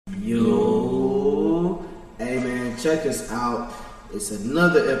Yo. Hey man, check us out. It's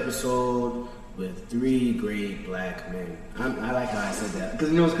another episode with 3 great black men. I like how I said that.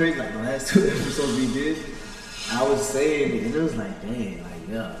 Because you know what's crazy? Like the last 2 episodes we did, I was saying it and it was like, dang, like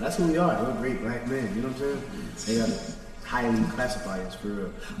yeah, that's who we are. We're great black men. You know what I'm saying? They gotta highly classify us for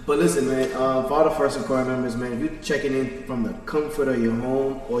real. But listen, man, for all the First Accord members, man, if you're checking in from the comfort of your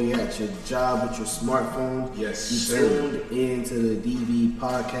home or you're at your job with your smartphone, yes, you tuned into the DV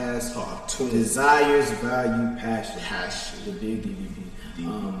podcast. Desires, value, passion. The big DVP. You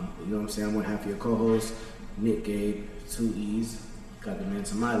know what I'm saying? I'm one half of your co-host, Nick Gabe, 2 E's. Got the man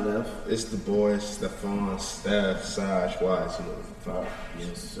to my left. It's the boys, Stephon, Steph, Saj, Wise, you know the top.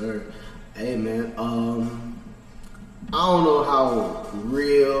 Yes, sir. Hey, man, I don't know how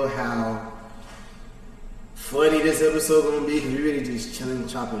real, how funny this episode gonna be, because we really just chilling,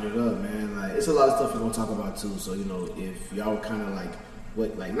 chopping it up, man. Like, it's a lot of stuff we're gonna talk about too. So, you know, if y'all kind of like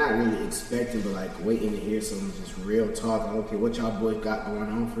not really expecting, but like waiting to hear some just real talk. Like, okay, what y'all boys got going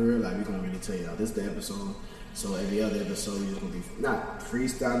on for real? Like, we gonna really tell y'all. This is the episode. So every other episode, we're just gonna be not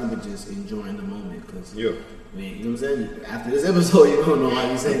freestyling, but just enjoying the moment. Cause yeah. Man, you know what I'm saying? After this episode, you don't know why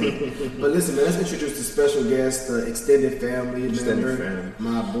you're saying it. But listen, man, let's introduce the special guest, the extended family member.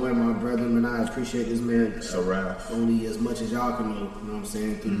 My boy, my brother, man, I appreciate this man. Saraf. Only as much as y'all can know, you know what I'm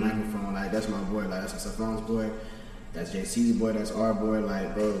saying, through the microphone. Like, that's my boy. Like, that's Stephon's boy. That's JC's boy. That's our boy.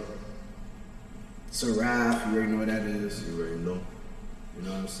 Like, bro, Saraf, you already know what that is. You already know. You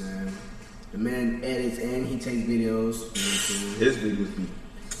know what I'm saying? The man edits and he takes videos. You know what I'm saying? His videos be...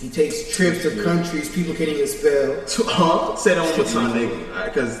 He takes trips to countries people can't even spell. Say that one more time, nigga.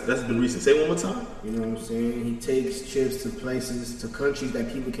 Because that's been recent. Say it one more time. You know what I'm saying? He takes trips to places, to countries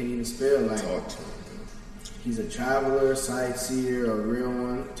that people can't even spell. Like, talk to him. He's a traveler, sightseer, a real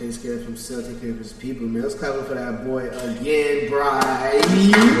one. Takes care of himself, takes care of his people. Man, let's clap for that boy again, Bry.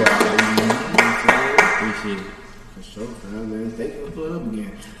 Appreciate it. For sure, man. Thank you for pulling up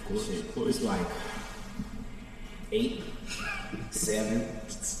again. Of course. It's like 8, 7.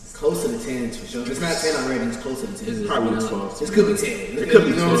 Close to the 10s for sure. If it's not 10 already, it's close to the 10. It's probably 12. This could be 10. It could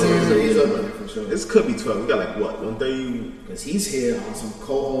be 12. You know what I'm saying? He's up there for sure. This could be 12. We got like what? 130? Because he's here on some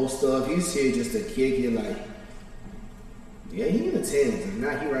co-host stuff. He's here just to kick it like. Yeah, he in the 10s. If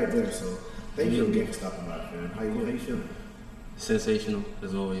not, he right there. So thank you again for stopping by, man. How you feeling? Sensational,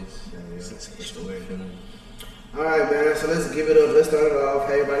 as always. Yeah. Sensational feeling. All right, man. So let's give it up. Let's start it off.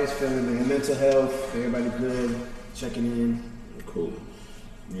 How everybody's feeling, man? Mental health. Everybody good? Checking in. Cool.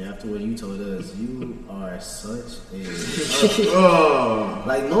 Yeah, after what you told us, you are such a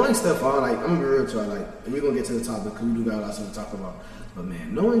like knowing Stephon, like I'm gonna be real to you, like, and we're gonna get to the topic because we do got a lot of stuff to talk about. But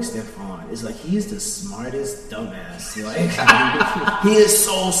man, knowing Stephon, it's like he's the smartest dumbass. Like he is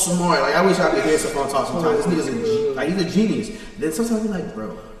so smart. Like I wish I could hear Stephon talk sometimes. This nigga's he's a genius. Then sometimes you're like,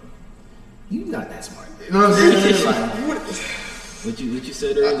 bro, you not that smart. You know what I'm saying? Like, what you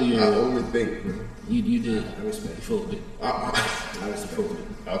said earlier. I overthink, man. You did. I respect. You folded. I respect it.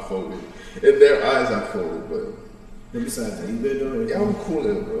 I folded. In their eyes, I folded, but besides that, you good though? Yeah, I'm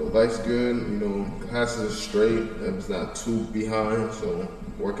coolin', bro. Life's good, you know, classes straight. I was not too behind, so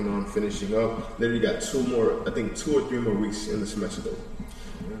working on finishing up. Literally got 2 or 3 more weeks in the semester though.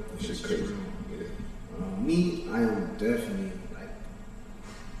 Yeah, it's just crazy. Yeah. Me, I am definitely like,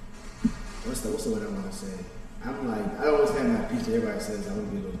 what's the word I want to say? I'm like, I always have my piece that everybody says I want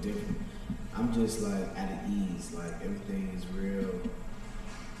to be a little different. I'm just like at ease, like everything is real.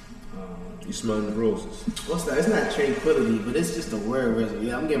 You smelling the roses? What's that? It's not tranquility, but it's just a word.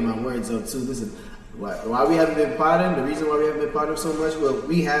 Yeah, I'm getting my words up too. Listen, why we haven't been potting? The reason why we haven't been potting so much, well,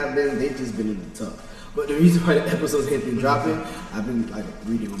 we have been. They've just been in the tuck. But the reason why the episodes have been dropping, I've been like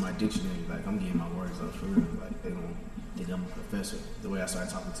reading on my dictionary. Like I'm getting my words up for real. Like they don't think I'm a professor. The way I started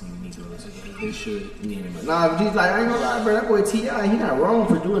talking to you need to listen. They should. Yeah, nah, but like I ain't gonna lie, bro. That boy T.I., he not wrong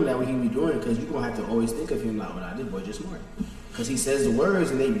for doing that. What he be doing, because you gonna have to always think of him like, well, this boy just smart. Because he says the words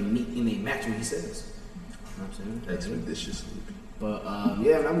and they match what he says. You know what I'm saying? Expeditiously. But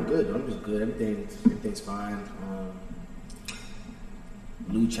yeah, man, I'm good. I'm just good. Everything's fine.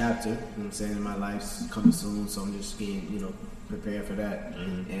 New chapter, you know what I'm saying, in my life's coming soon, so I'm just getting, prepared for that.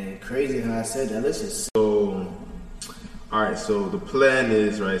 Mm-hmm. And crazy how I said that. Let's just alright, so the plan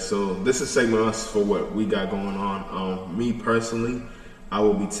is, right, so this is segment us for what we got going on. Me personally, I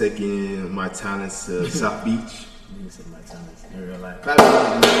will be taking my talents to South Beach. You said my talents in real life.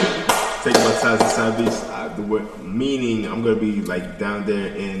 Taking my talents to South Beach, meaning I'm going to be like down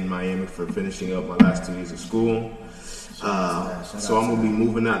there in Miami for finishing up my last 2 years of school. So I'm going to be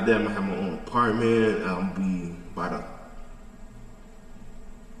moving out there. I'm going to have my own apartment. I'm going to be by the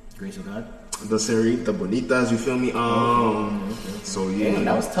grace of God. the Señorita Bonitas, you feel me? So yeah. Damn,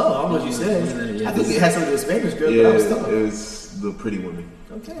 that was tough. I don't know what you said. Yeah, I think it had something to do with Spanish girl, but that was tough. it was the pretty women.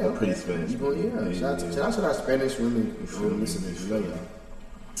 Okay, The pretty Spanish. Yeah, shout out to our Spanish women listeners. We love y'all.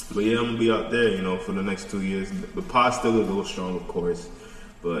 But yeah, I'm gonna be out there, you know, for the next 2 years. The pod still is a little strong, of course,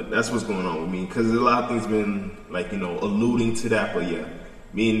 but that's what's going on with me because a lot of things been like, you know, alluding to that. But yeah,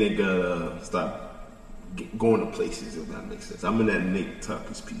 me and Nick gotta stop going to places, if that makes sense. I'm in that Nick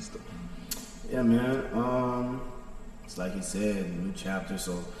Tucker's piece though. Yeah, man. It's like he said, new chapter.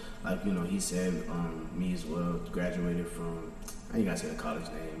 So, like, you know, he said, me as well, graduated from, I ain't gotta say the college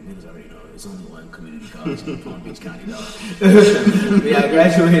name. Niggas already know. It's only one community college in Palm Beach County, dog. Yeah, I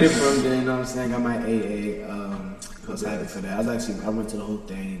graduated from there, you know what I'm saying? Got my AA. I was happy for that. I went to the whole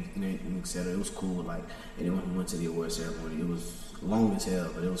thing, and et cetera. It was cool. Like, anyone who went to the award ceremony, it was long as hell,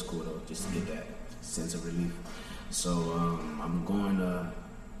 but it was cool, though, just to get that sense of relief. So, I'm going to,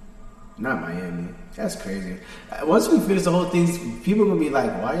 not Miami. That's crazy. Once we finish the whole thing, people are gonna be like,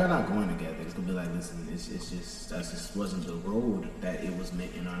 "Why y'all not going together?" It's gonna be like, "Listen, it's just that just wasn't the road that it was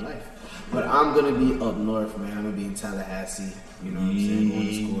meant in our life." But I'm gonna be up north, man. I'm gonna be in Tallahassee. You know what I'm saying? Going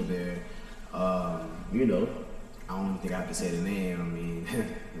to school there. You know, I don't think I have to say the name. I mean,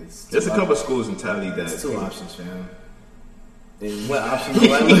 There's a couple of schools in Tally that. It's two options, fam. And what option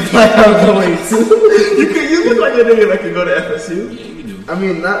do I look like I'm going to? You look like a nigga that can go to FSU. Yeah, you do. I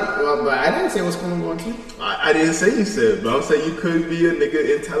mean, not. Well, but I didn't say what school I'm going to. I didn't say you said, but I'm saying you could be a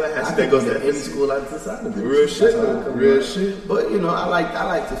nigga in Tallahassee that goes to any FSU. school I decided to. Real shit, That's how I come real around. shit. But you know, I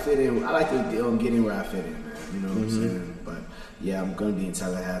like to fit in. I like to get in where I fit in, man. You know what I'm saying? But yeah, I'm gonna be in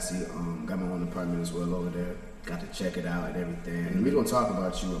Tallahassee. Got my own apartment as well over there. Got to check it out and everything. And we're gonna talk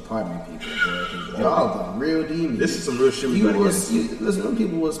about you apartment people, boy. 'Cause y'all the real demons. This is some real shit we You gotta get was, into. listen, them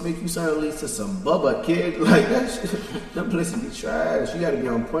people will make you sound at least to some Bubba kid like that. Shit. Them places be trash. You got to be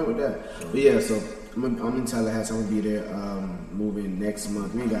on point with that. But yeah, so I'm in Tallahassee. I'm gonna be there moving next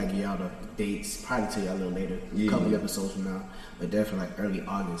month. We ain't gotta get y'all the dates. Probably tell y'all a little later, a couple episodes from now. But definitely like early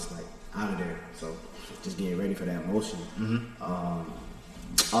August, like out of there. So just getting ready for that motion.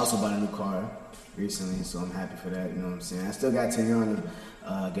 Also bought a new car recently, so I'm happy for that. You know what I'm saying? I still got Tayyana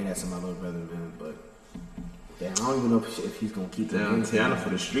get that to my little brother, man. But damn, I don't even know if he's gonna keep the name. Tiana for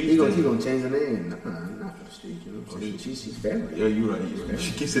the streets. He gonna change the name. Nah, not for the streets. You know what I'm saying? She's family. Yeah, you're right.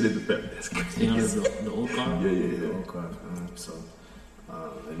 She keeps it in the family. That's crazy. The old car? Yeah. The old car. So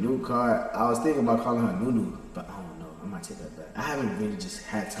the new car, I was thinking about calling her Nunu, but I don't know. I might take that back. I haven't really just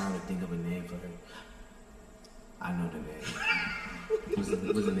had time to think of a name for her. I know the name. What's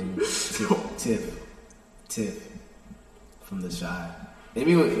the name? Tiff from The Shy. Let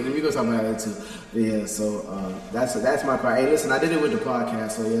me go talk about that too. But yeah, so that's my car. Hey, listen, I did it with the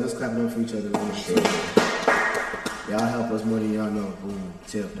podcast, so yeah, let's clap it up for each other. Y'all help us more than y'all know. Boom,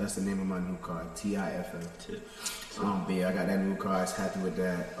 Tiff. That's the name of my new car. TIFF. Tiff. But yeah, I got that new car. I was happy with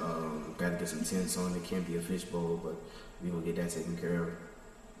that. Got to get some tints on it. Can't be a fishbowl, but we gonna get that taken care of.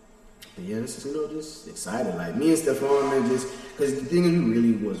 But yeah, this is, just excited. Like, me and Stephon, man, just, because the thing is, we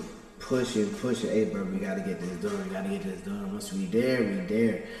really was pushing. Hey, bro, we got to get this done. Once we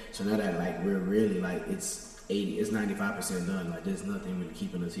there. So now that, like, we're really, like, it's 95% done. Like, there's nothing really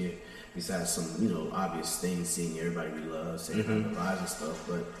keeping us here besides some, obvious things, seeing everybody we love, saying the vibes and stuff.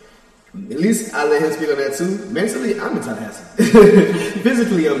 But at least I let him speak on that, too. Mentally, I'm in Tallahassee.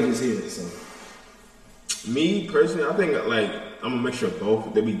 Physically, I'm just here, so. Me, personally, I think, like, I'm a mixture of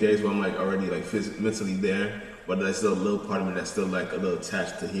both. There be days where I'm like already like mentally there, but there's still a little part of me that's still like a little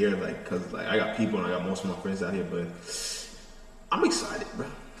attached to here, like because like I got people and I got most of my friends out here. But I'm excited, bro.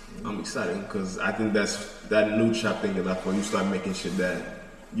 I'm excited because I think that new chapter in your life where you start making shit that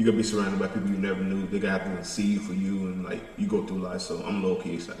you gonna be surrounded by people you never knew. They gonna have to see you for you and like you go through life. So I'm low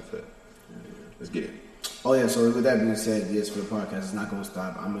key excited for that. Let's get it. Oh yeah, so with that being said, yes, for the podcast, it's not gonna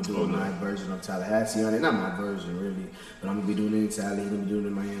stop. I'm gonna do my version of Tallahassee on it. Not my version really, but I'm gonna be doing it in Tally, I'm gonna be doing it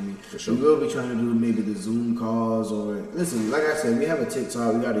in Miami. For sure. We will be trying to do maybe the Zoom calls or listen, like I said, we have a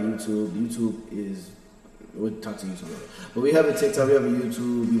TikTok, we got a YouTube. YouTube is we'll talk to YouTube later. But we have a TikTok, we have a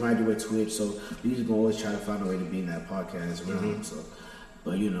YouTube, we might do a Twitch, so we just gonna always try to find a way to be in that podcast realm. So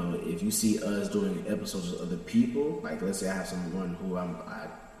but if you see us doing episodes with other people, like let's say I have someone who I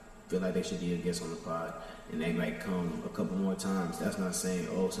feel like they should be a guest on the pod, and they might come a couple more times. That's not saying,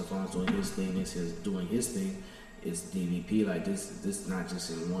 Stephon's doing his thing, this is doing his thing. It's DVP, like this is not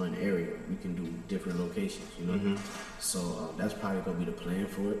just in one area. We can do different locations, So that's probably gonna be the plan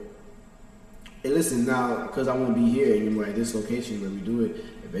for it. And listen, now, because I won't be here anymore at this location where we do it,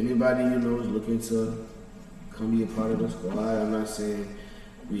 if anybody, is looking to come be a part of the squad, I'm not saying,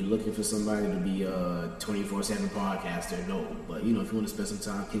 we looking for somebody to be a 24/7 podcaster. No, but you know, if you want to spend some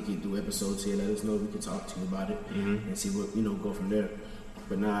time, kick it through episodes here, let us know. We can talk to you about it and see what go from there.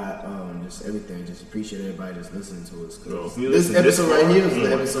 But not just everything. Just appreciate everybody just listening to us. Cause this episode right here is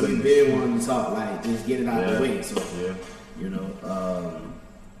the episode we've been wanting to talk. Like, just get it out of the way. So you know.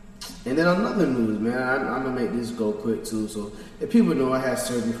 And then another news, man. I'm gonna make this go quick too. So if people know, I had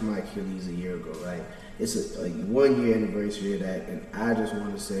surgery for my Achilles a year ago, right? It's a 1 year anniversary of that, and I just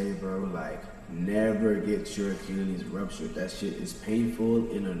want to say, bro, like, never get your Achilles ruptured. That shit is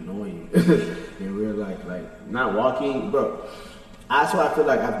painful and annoying. In real life, like, not walking, bro. That's why I feel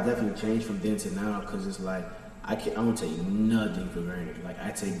like I've definitely changed from then to now, because it's like I don't take nothing for granted. Like,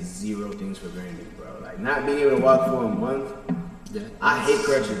 I take 0 things for granted, bro. Like, not being able to walk for a month. Yeah. I hate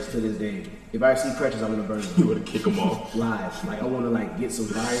crutches to this day. If I see crutches, I'm gonna burn them. You wanna kick them off live. Like, I wanna like get some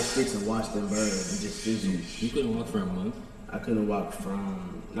fire sticks and watch them burn and just fizzle. You couldn't walk for a month? I couldn't walk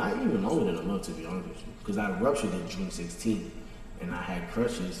from not even longer than a month, to be honest with you, because I ruptured it June 16th, and I had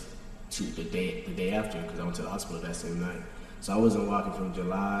crutches the day after, because I went to the hospital that same night. So I wasn't walking from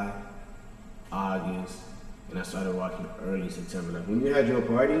July, August, and I started walking early September. Like, when you had your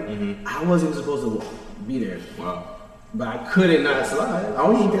party, I wasn't supposed to be there. Wow. But I couldn't not slide. I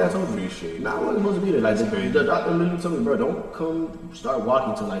don't even think I told you. I wasn't supposed to be there. Like, the doctor literally told me, bro, don't come start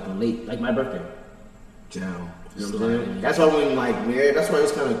walking till like like my birthday. Damn. You know what I'm saying? That's why when that's why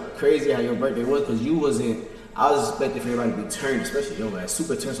it's kind of crazy how your birthday was, because you wasn't. I was expecting for everybody to be turned, especially your ass,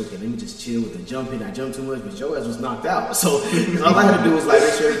 super turned. So, okay, let me just chill with the jumping. I jumped too much, but your ass was knocked out. So all I had to do was like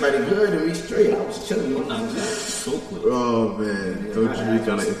make sure everybody good and be straight. I was chilling. So quick. Oh man, Coach G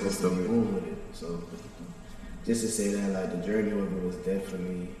kind of hit the stomach. So just to say that, like, the journey of it was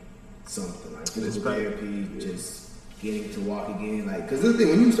definitely something. Like, physical therapy, just getting to walk again. Like, because this thing,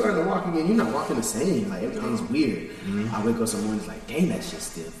 when you start to walk again, you're not walking the same. Like, everything's weird. I wake up some mornings like, dang, that shit's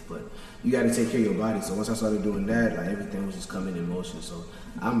stiff. But you got to take care of your body. So once I started doing that, like, everything was just coming in motion. So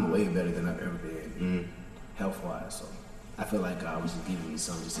I'm way better than I've ever been, health-wise. So I feel like God was just giving me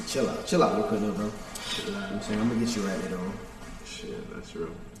something just to chill out. Chill out real quick, though, bro. You know what I'm saying? I'm going to get you right later on. Shit, that's real.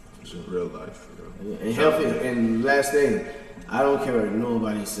 It's real life, bro. And healthy. And last thing, I don't care what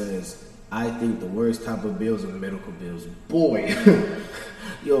nobody says. I think the worst type of bills are the medical bills. Boy,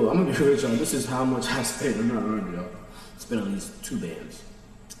 yo, I'm gonna be real with y'all. This is how much I spent. I'm not lying, y'all. I spent at least 2 bands,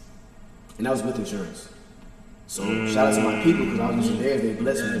 and that was with insurance. So shout out to my people, because I was using theirs. They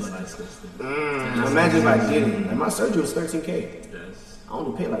blessed me with like. Now imagine if I didn't. Like, my surgery was $13K. I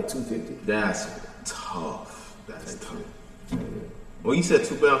only paid like $250. That's tough. That's tough. Well, you said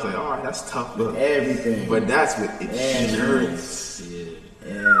 2 bands. I was like, all right, that's tough. But everything. But that's with insurance.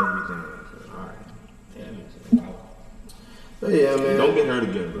 Everything. All right. Everything. Wow. But yeah, man. Don't get hurt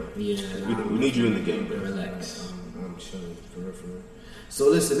again, bro. Yeah. We need you in the game, bro. Relax. I'm chilling, for real. So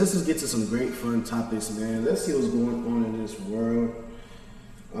listen, let's just get to some great fun topics, man. Let's see what's going on in this world.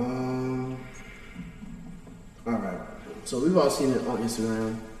 All right. So we've all seen it on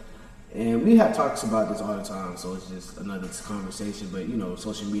Instagram. And we have talks about this all the time, so it's just another conversation. But, you know,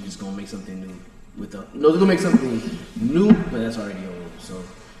 social media is going to make something new. They're going to make something new, but that's already old. So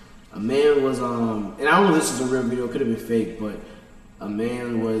a man was, and I don't know if this is a real video, it could have been fake, but a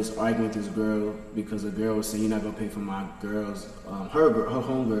man was arguing with his girl because the girl was saying, you're not going to pay for my girls, her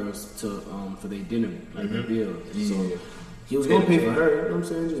homegirls for their dinner, like their bill. So he was going to pay for her, you know what I'm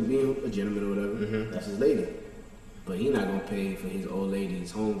saying, just being a gentleman or whatever. That's his lady. But he not gonna pay for his old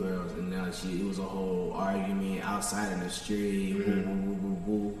lady's homegirls, and now it was a whole argument outside in the street.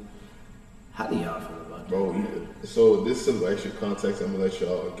 Woo. How do y'all feel about that? Bro, so this is some extra context. I'm gonna let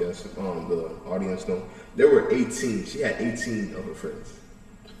y'all, I guess, the audience know. There were 18. She had 18 of her friends.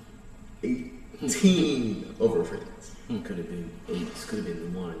 18 of her friends. Could have been 8. Could have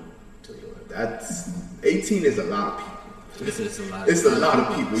been 1. That's 18 is a lot of people. It's a lot. It's a lot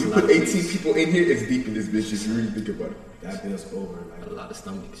of people. You put 18 people in here, it's deep in this bitch if you really think about it. That bill's over. Like a lot of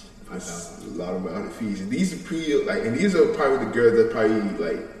stomachs. That's a lot of amount of fees. And these are and these are probably the girls that probably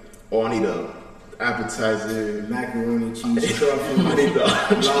like, oh, I need a appetizer, macaroni, cheese, truffle, I need the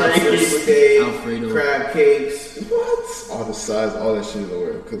Alfredo, crab cakes. What? All the sides, all that shit is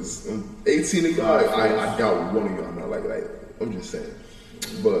over. Because 18 of y'all, I doubt one of y'all not like I'm just saying.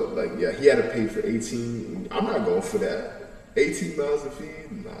 But like, yeah, he had to pay for 18. I'm not going for that. 18 miles a fee?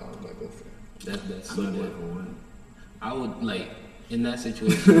 Nah, I'm not going for that. That's so different. I would like in that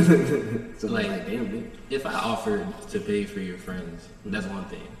situation. So like, damn, if I offered to pay for your friends, that's one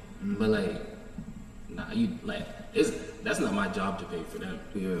thing. But like, nah, that's not my job to pay for them.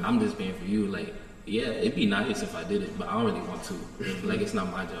 Yeah. I'm just paying for you. Like, yeah, it'd be nice if I did it, but I don't really want to. Like, it's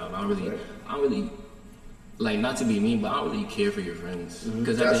not my job. I don't really like, not to be mean, but I don't really care for your friends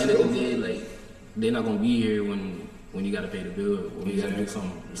because at the end of the day, like, they're not gonna be here when you gotta pay the bill or when you gotta do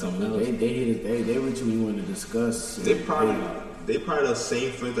something else. They with you when you want to discuss. They probably the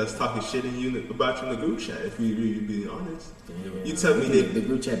same friends that's talking shit about you in the group chat. If we really being honest, you tell me the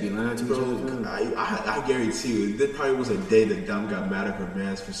group chat be lying to each other. I guarantee you, there probably was a day that Dom got mad at her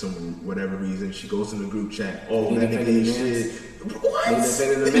mans for some whatever reason. She goes in the group chat. Oh, that nigga ain't shit. What? They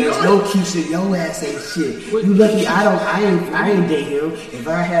defending the man's no Keisha, your ass ain't shit. You lucky I ain't date him. If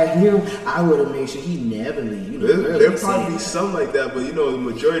I had him, I would have made sure he never leave. You know, there probably be some like that, but you know, the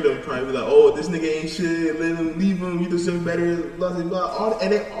majority of them probably be like, oh, this nigga ain't shit, let him leave him, you deserve better, blah blah blah.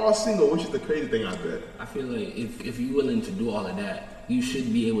 And they're all single, which is the crazy thing I bet. I feel like if you're willing to do all of that, you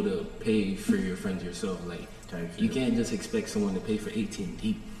should be able to pay for your friends yourself. Like, you can't just expect someone to pay for 18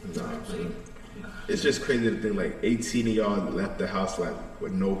 deep. It's just crazy to think like 18 of y'all left the house like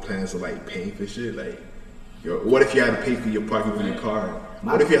with no plans of like paying for shit. Like, what if you had to pay for your parking for your car?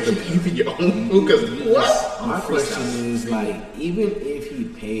 What if you have to pay for your own food? Because what? My question is like, even if he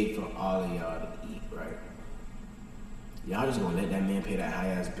paid for all of y'all to eat, right? Y'all just gonna let that man pay that high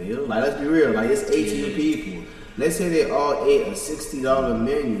ass bill? Like, let's be real. Like, it's 18 people. Let's say they all ate a $60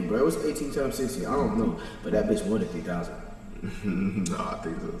 menu, bro. What's 18 times 60? I don't know, but that bitch more than 3,000. No, I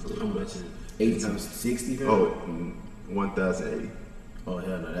think so. How much is it? 8 times 60? Oh, 1,080. Oh,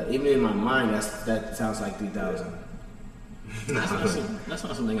 hell no. Even in my mind, that sounds like 3,000. That's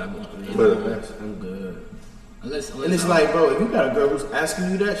not something I want. I'm good. Unless and it's like, bro, if you got a girl who's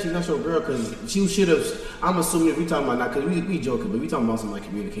asking you that, she's not your girl because she should have. I'm assuming if we talking about not because we joking, but we talking about some like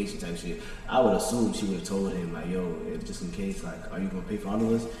communication type shit. I would assume she would have told him like, yo, just in case, like, are you gonna pay for all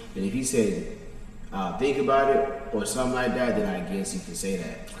of us? And if he said, think about it or something like that, then I guess you can say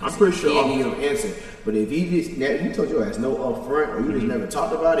that. I'm pretty sure he don't answer. But if he told your ass no upfront or you just never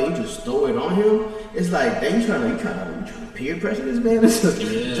talked about it, you just throw it on him. It's like, dang, you trying to peer pressure this man?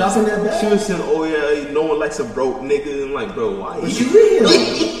 Dropping that back. She was saying, oh yeah, no one likes a broke nigga. I'm like, bro, why? But you real?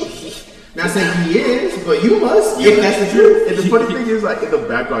 Not saying he is, but you must. If that's the truth. And the funny thing is, like in the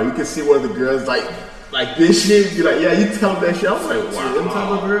background, you can see one of the girls like this shit. Be like, yeah, you tell them that shit. I'm like, wow. Them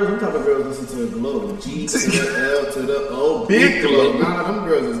type of girls listen to the Glow. G to the L to the O. Big Glow. Nah, them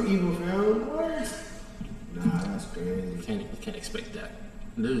girls is evil, fam. What? Nah, that's crazy. You can't expect that.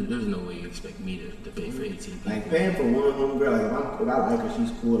 There's no way you expect me to pay for 18 people. Like, paying for one homegirl, like if I like her,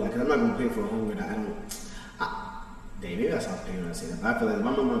 she's cool. Like, I'm not gonna pay for a homegirl that I don't. Maybe I stop paying when I say that. I feel like if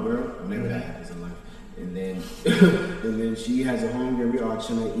I'm with my girl, whenever that happens in life, and then she has a homegirl, we all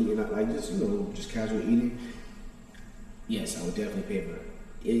chilling, eating, like just casual eating. Yes, I would definitely pay for her.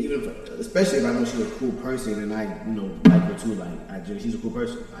 Especially if I know she's a cool person and I like her too. Like, she's a cool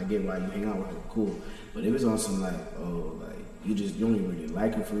person. I get why you hang out with her, cool. But if it's on some like, oh, like you don't even really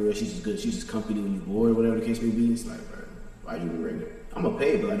like her for real. She's just good. She's just company when you bored, whatever the case may be. It's like, bro, why you bring her? I'm gonna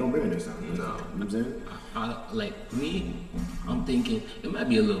pay, but I don't bring her next time. No, you know what I'm saying? Like me, I'm thinking it might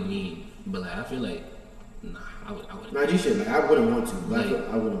be a little mean, but like I feel like I wouldn't. Nah, you should. Like, I wouldn't want to. Like,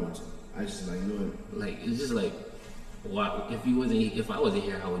 I wouldn't want to. I just like, like it's just like, why? If I wasn't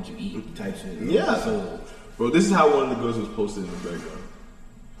here, how would you eat? Type shit. Yeah. So, bro, this is how one of the girls was posted in the background.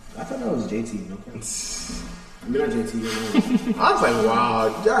 I thought that was JT. Okay. I mean, not JT. I was like,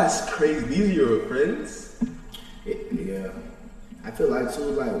 wow, that's crazy. These are your friends? Yeah. I feel like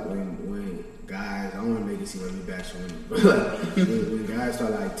too, like when guys, I don't want to make it seem like we bash women, but like when guys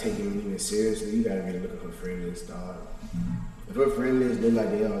start like taking women seriously, you gotta really look at her friend list, dog. If her friend list look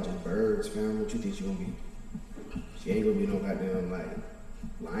like they all just birds, fam, what you think she gonna be? She ain't gonna be no goddamn like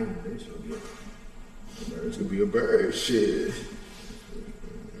lion, bitch. She'll be a bird. She'll be a bird, shit.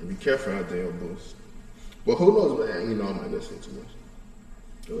 Be careful out there, boys. But who knows, man? I'm not gonna say too much.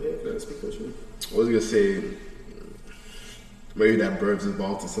 Go ahead, man. Speak your truth. I was gonna say maybe that bird's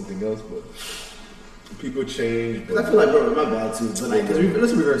involved in something else, but people change. But I feel like, bro, my bad too. But like,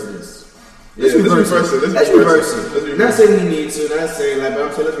 let's reverse this. Let's reverse it. Not saying we need to. Not saying like, but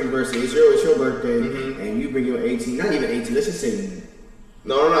I'm saying let's reverse it. It's your birthday, and you bring your 18. Not even 18. Let's just say.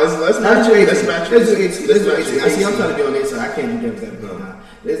 No. Let's match it. Let's do 18. Let's do 18. I see. I'm trying to be on this, so I can't do that. No.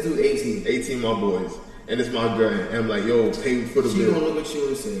 Let's do 18. 18, my boys. And it's my girl, and I'm like, yo, pay for the bill. She gonna look at you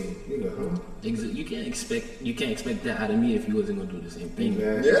and say, nigga, huh? You can't expect that out of me if you wasn't gonna do the same thing.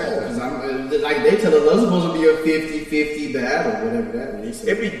 Exactly. Yeah. Because I'm like they tell us it's supposed to be a 50-50 battle, whatever that means.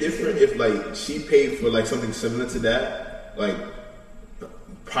 It'd be different if like she paid for like something similar to that, like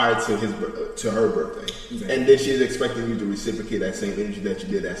prior to her birthday, exactly. And then she's expecting you to reciprocate that same energy that you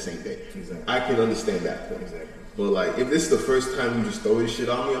did that same day. Exactly. I can understand that point. Exactly. But like, if this is the first time you just throw this shit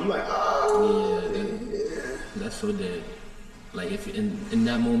on me, I'm like, yeah, that's so dead. Like if in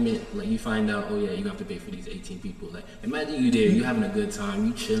that moment, like you find out, oh yeah, you have to pay for these 18 people. Like imagine you there, you having a good time,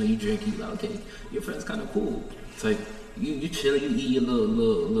 you chilling, you drinking, like okay, your friend's kind of cool. It's like you chilling, you eat your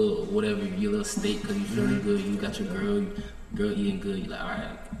little whatever, your little steak because you feeling good. You got your girl eating good. You like all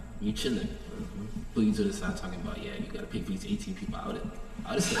right, you chilling. Put you to the side talking about yeah, you gotta pay for these 18 people out of.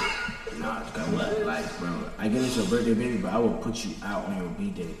 I just like, nah, what? Like, bro, I get it's your birthday, baby, but I will put you out on your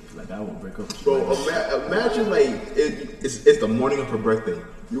B-day. Like, I will break up with you. Bro, imagine, like, it's the morning of her birthday.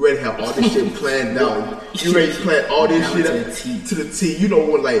 You ready to have all this shit planned out. You ready to plan all this shit to the T. You know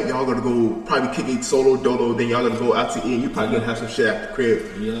what, like, y'all gonna go probably kick a solo dolo, then y'all gonna go out to eat, and you probably gonna have some shit at the crib.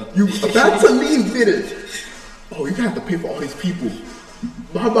 Yeah. You about to leave dinner. Oh, you gonna have to pay for all these people.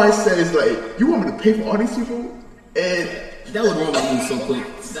 My boy says, like, you want me to pay for all these people? And that would ruin my mood so quick.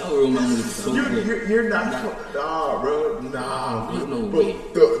 That would ruin my mood so quick. You're not, nah, bro, nah. There's no bro, way.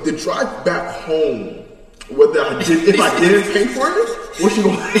 The drive back home, whether if I didn't pay for it, what you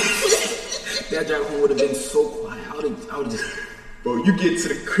gonna That drive home would have been so quiet. I would have just. Bro, you get to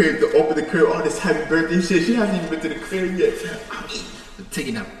the crib, to open the crib, all this happy birthday shit. She hasn't even been to the crib yet. Take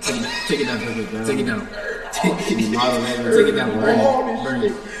it down. Take it down. Take it down. Take it down. Take it down. Burn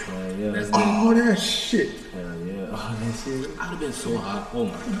it. Yeah. That's good. All that shit. Hell yeah. All that shit. I'd have been so hot. Oh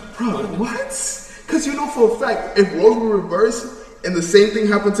my god. Bro, what? Because you know for a fact, if roles were reversed and the same thing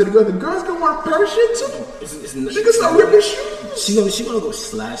happened to the girl, the girl's gonna want to pair shit too. She can start ripping shoes. She gonna go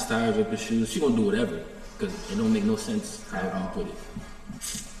slash tires, rip her shoes. She gonna do whatever because it don't make no sense how you put it.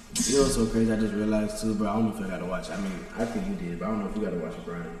 You know what's so crazy? I just realized too, bro. I don't know if I got to watch. I mean, I think you did, but I don't know if you got to watch it,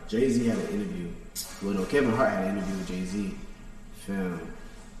 Brian. Jay-Z had an interview. Well, no, Kevin Hart had an interview with Jay-Z. Film.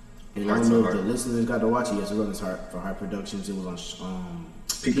 And I don't know if the listeners got to watch it. Yes, it was on for Hart Productions. It was on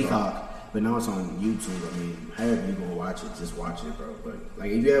Peacock, but now it's on YouTube. I mean, however you gonna watch it, just watch it, bro. But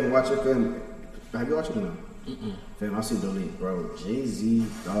like, if you ever watch it, film, have you watched it or no? Fam, I see the link, bro. Jay-Z,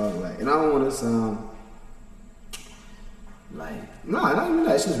 dog, like, and I don't want to sound like, no, not even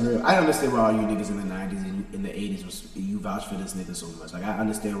that. It's just real. I understand why all you niggas in the 90s and in the 80s you vouch for this nigga so much. Like, I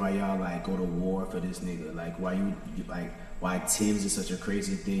understand why y'all like go to war for this nigga. Like, why you like why Tim's is such a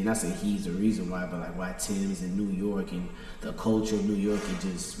crazy thing. Not saying he's the reason why, but like why Tim's in New York and the culture of New York, it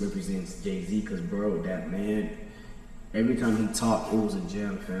just represents Jay-Z. Cause bro, that man, every time he talked, it was a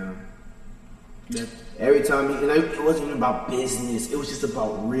gem, fam. Yeah. Every time it wasn't even about business. It was just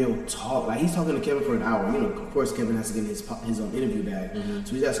about real talk. Like, he's talking to Kevin for an hour. You know, of course, Kevin has to get his own interview bag.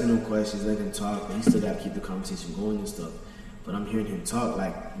 So he's asking him questions, letting him talk, but he still got to keep the conversation going and stuff. But I'm hearing him talk.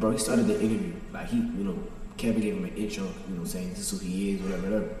 Like, bro, he started the interview. Like, Kevin gave him an intro, saying this is who he is,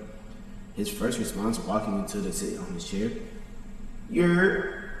 whatever. His first response, walking into the sit on his chair,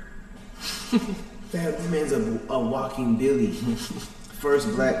 that man's a walking Billy.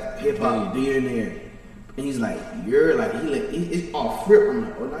 First black hip hop billionaire, and he's like, it's off rip. I'm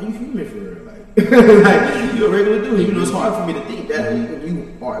like, oh, now you human for real, like you a regular dude. It's hard for me to think that when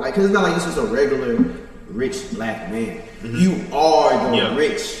you are like, cause it's not like it's just a regular rich black man. You are the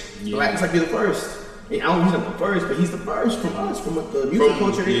rich black. It's like you're the first. And I don't he's not the first, but he's the first from us, from what the music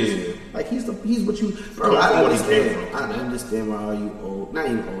culture is. Like he's what you. Bro, I understand why all you old, not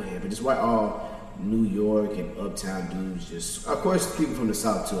even old head, but just why all New York and uptown dudes just, of course, people from the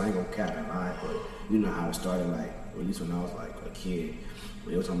South too. I ain't gonna cap and lie, but you know how it started. Like, or at least when I was like a kid,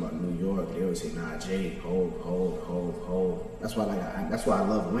 when they were talking about New York, they would say, "Nah, Jay, hold." That's why, that's why I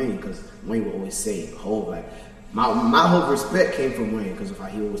love Wayne, because Wayne would always say hold. Like my whole respect came from Wayne because of how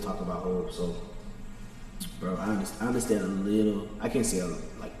he always talked about hold. So, bro, I understand a little. I can't say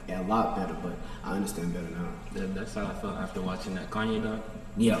a lot better, but I understand better now. That's how I felt after watching that Kanye doc.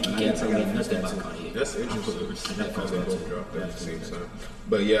 Yeah, you can't tell me nothing about Kanye. That's interesting. Because they both dropped at the same time.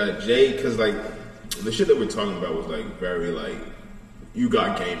 But yeah, Jay, because like the shit that we're talking about was like very like you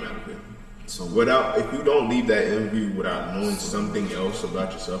got game out of it. So if you don't leave that interview without knowing something else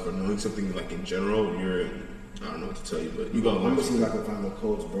about yourself or knowing something like in general, I don't know what to tell you, but you gonna I'm gonna see if I can find the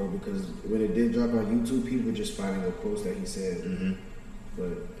quotes, bro, because when it did drop on YouTube, people were just finding the quotes that he said. Go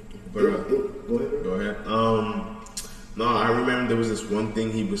ahead. No, I remember there was this one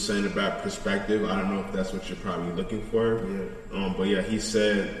thing he was saying about perspective. I don't know if that's what you're probably looking for. Yeah. But yeah, he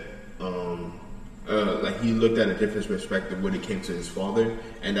said, like he looked at a different perspective when it came to his father,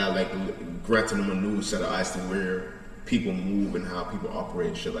 and that like granted him a new set of eyes to where people move and how people operate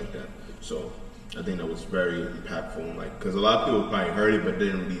and shit like that. So I think that was very impactful, like because a lot of people probably heard it, but they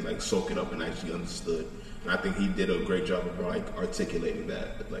didn't really like soak it up and actually understood. And I think he did a great job of like articulating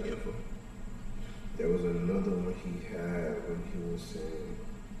that like info. There was another one he had when he was saying,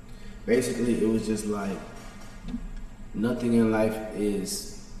 basically it was just like nothing in life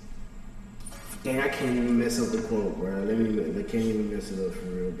is Dang, I can't even mess up the quote, bro. I can't even mess it up for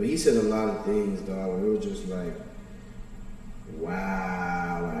real. But he said a lot of things, dog. It was just like,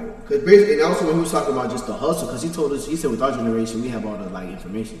 wow, like, cause basically, and also when he was talking about just the hustle, because he told us, he said with our generation we have all the like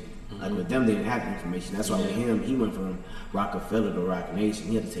information. Like with them, they didn't have the information. That's why with him, he went from Rockefeller to Rock Nation.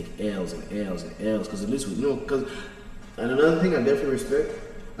 He had to take L's and L's and L's because at least we, because. And another thing I definitely respect,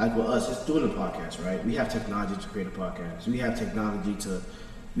 like with us, just doing a podcast, right? We have technology to create a podcast. We have technology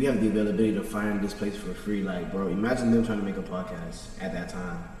we have the availability to find this place for free. Like, bro, imagine them trying to make a podcast at that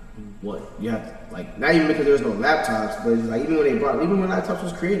time. What you have to, like, not even because there was no laptops, but it's like even when laptops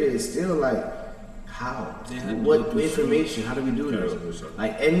was created, it's still like, how? What information? How do we do this?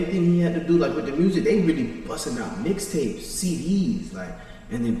 Like anything he had to do, like with the music, they really busting out mixtapes, CDs, like.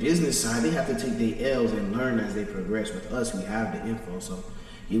 And then business side, they have to take their L's and learn as they progress. With us, we have the info. So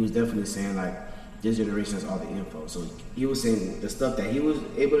he was definitely saying like this generation has all the info. So he was saying the stuff that he was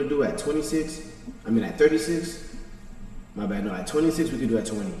able to do at 36, my bad, no, at 26 we could do at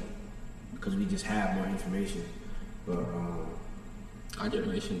 20. Because we just have more information. But our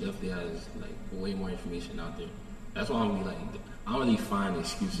generation definitely has like way more information out there. That's why I'm like, I don't really find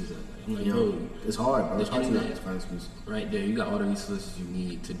excuses. I'm like, bro, it's hard, bro. It's hard to internet, find excuses. Right there, you got all the resources you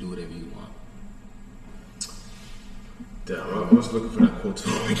need to do whatever you want. Damn, I was looking for that quote too.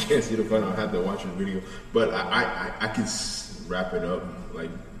 I can't see the final. I had to watch a video, but I can wrap it up,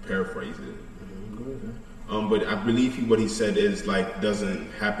 like paraphrase it. But I believe what he said is like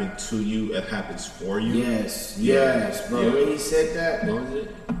doesn't happen to you, it happens for you. Yes, bro. Yeah. When he said that, what was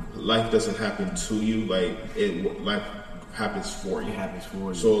it? Life doesn't happen to you, like life happens for you. It happens for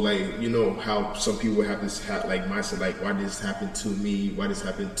you. So like, you know how some people have this like mindset, like why did this happen to me? Why this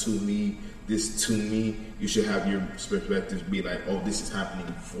happened to me? This to me. You should have your perspectives be like, oh, this is happening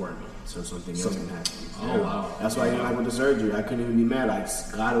for me. So something else can happen. Oh wow. That's why like with the surgery, I couldn't even be mad. Like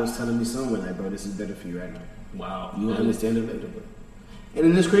God was telling me somewhere, like, bro, this is better for you right now. Wow. You will understand it later, bro. And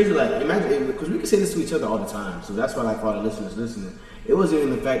then it's crazy, like imagine because we can say this to each other all the time. So that's why like all the listeners listening. It wasn't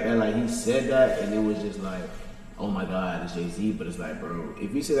even the fact that like he said that and it was just like, oh my God, it's Jay-Z, but it's like, bro,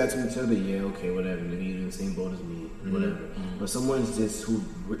 if you say that to each other, yeah, okay, whatever, then you're in the same boat as me, whatever. Mm-hmm. But someone's just who,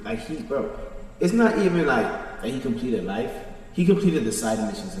 like it's not even like that he completed life. He completed the side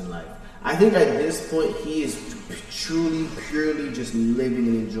missions in life. I think at this point, he is truly, purely just living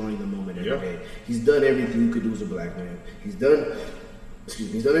and enjoying the moment every day. He's done everything you could do as a black man. He's done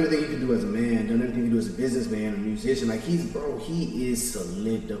everything you can do as a man, done everything you can do as a businessman, a musician. Like he is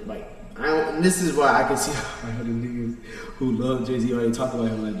solidified. Like this is why I can see how the niggas who love Jay-Z already talk about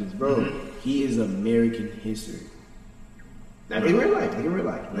him like this, bro. Mm-hmm. He is American history. Like in real life.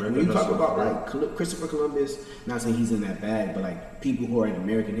 Like when you talk about like Christopher Columbus, not saying he's in that bag, but like people who are in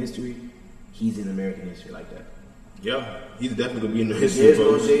American history, he's in American history like that. Yeah, he's definitely gonna be in the history. There's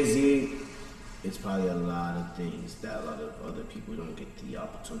no Jay-Z. It's probably a lot of things that a lot of other people don't get the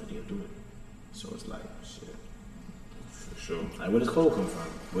opportunity of doing. So it's like shit. For sure. Like where does Cole come from?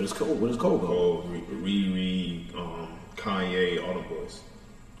 Where does Cole go? Cole, Riri, Kanye, all the boys.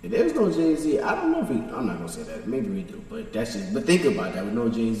 If there's no Jay-Z, I don't know if I'm not gonna say that. Maybe we do, but that's just. But think about that. With no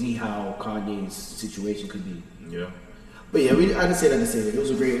Jay-Z, how Kanye's situation could be. Yeah. But yeah, I just say that to say that it was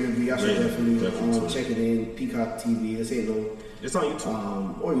a great interview. Y'all should definitely check it in. Peacock TV. This ain't no. It's on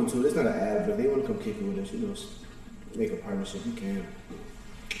YouTube. Or YouTube. It's not an ad, but if they want to come kick it with us, you know, make a partnership. You can.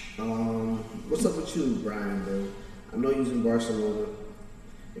 What's up with you, Brian? Bro, I know you're in Barcelona.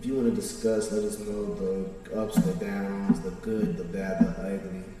 If you want to discuss, let us know the ups, the downs, the good, the bad, the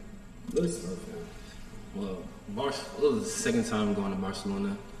ugly. Let us know, fam. Well, it was the second time going to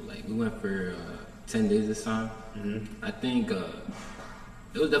Barcelona. Like we went for 10 days this time. Mm-hmm. I think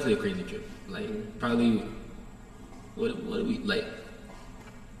it was definitely a crazy trip. Like probably what did we like?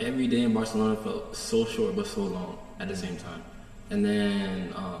 Every day in Barcelona felt so short but so long at the same time. And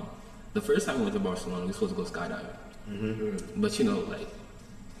then the first time we went to Barcelona, we were supposed to go skydiving. Mm-hmm. But you know, like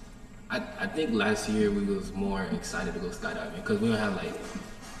I think last year we was more excited to go skydiving because we didn't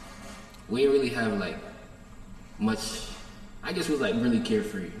really have like much. I guess we was like really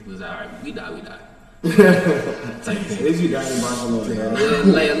carefree. It was like, all right, we die. Type thing. At least we died in Barcelona. Yeah,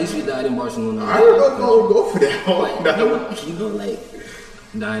 like at least we died in Barcelona. I don't know if I would go for that. Like, you know, like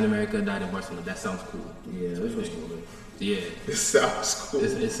die in America, died in Barcelona. That sounds cool. Yeah, that's what's cool. Yeah, it sounds cool.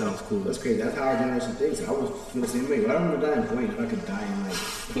 It sounds cool. That's crazy. That's how our generation thinks. I would feel the same way. I don't want to die in Boynton if I could die in like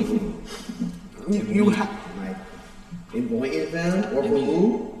you have like in Boynton, fam, or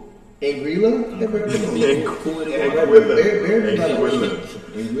Peru. Anguilla?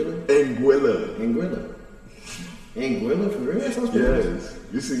 Anguilla, for real? That sounds good.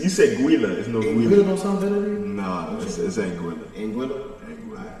 Yes. You said Guila. It's no Guila. Anguilla don't sound better to you? Nah, it's Anguilla. Anguilla?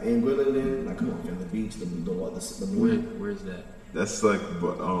 In Willingdon, like, come on, fam, the beach, the blue. Where's that? That's like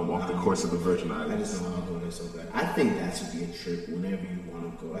off the course of the Virgin I Islands. just know I'm going there so bad. I think that should be a trip whenever you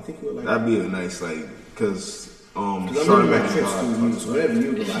want to go. I think you would like That'd be a nice, like, because I'm running my trips through you, so wherever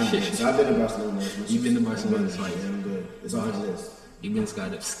you go, I'm good. So I've been to Barcelona. You've been to Barcelona twice. Yeah, I'm good. It's on my list. You've been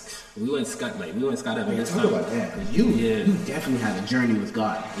skydiving. We went skydiving this Talk time. about that, because you definitely had a journey with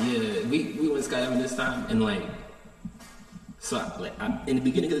God. Yeah, we went skydiving this time, and like, so in the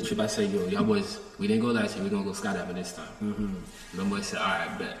beginning of the trip, I said, yo, y'all boys, we didn't go last year, we're gonna go skydiving this time. Mm-hmm. The boys said, all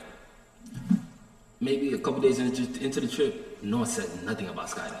right, bet. Maybe a couple days into the trip, no one said nothing about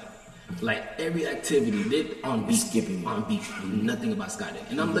skydiving. Like every activity, they on beach, nothing about skydiving.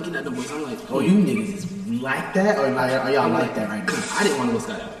 And I'm looking at the boys, I'm like, oh, you niggas is like that, or are y'all like that right now? I didn't want to go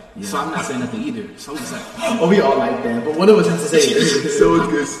skydiving, so I'm not saying nothing either. So I'm just like, oh, we all like that, but one of us has to say it. So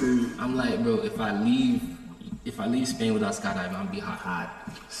good, Steve. I'm like, bro, if I leave Spain without skydiving, I'm gonna be hot.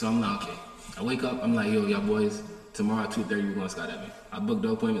 So I'm like, okay. I wake up, I'm like, yo, y'all boys, tomorrow at 2:30 we're going skydiving. I booked the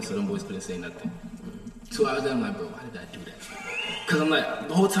appointment, so them boys couldn't say nothing. 2 hours later, I'm like, bro, why did I do that? Cause I'm like,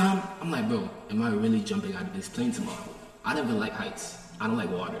 the whole time, I'm like, bro, am I really jumping out of this plane tomorrow? I don't even like heights. I don't like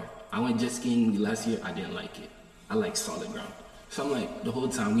water. I went jet skiing last year, I didn't like it. I like solid ground. So I'm like, the whole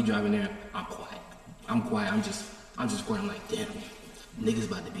time we driving there, I'm quiet. I'm just quiet. I'm like, damn, niggas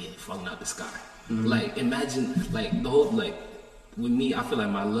about to be falling out the sky. Mm-hmm. Like, imagine, like, the whole, like, with me, I feel like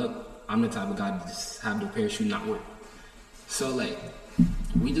my luck, I'm the type of guy to just have the parachute not work. So, like,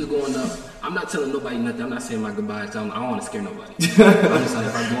 we just going up. I'm not telling nobody nothing. I'm not saying my goodbyes. I don't want to scare nobody. I'm just like,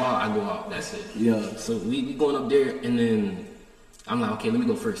 if I go out, I go out. That's it. Yeah. So we going up there, and then I'm like, okay, let me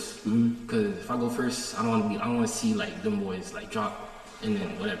go first. Because if I go first, I don't want to see, like, them boys, like, drop, and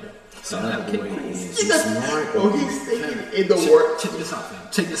then whatever. So I'm like, okay, He's smart. Oh, he's thinking in the work. Check this out,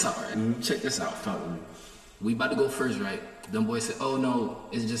 fam. Check this out, right? Mm-hmm. Check this out. We about to go first, right? Them boys said, oh, no,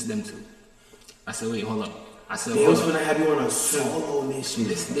 it's just them two. I said, wait, hold up. I said, they was gonna have you on a solo mission.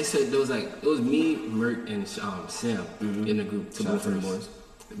 They said it was me, Mert, and Sam in the group to go first. Boys.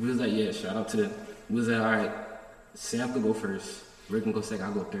 We was like, yeah, shout out to them. We was like, all right, Sam could go first, Rick can go second,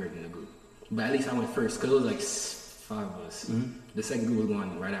 I'll go third in the group. But at least I went first because it was like 5 of us. Mm-hmm. The second group was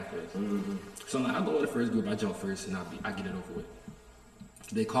going right after us. Mm-hmm. So I'm like, I'll go in the first group, I jump first, and I get it over with.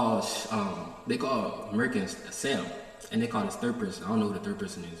 They call Merck and Sam, and they call this third person. I don't know who the third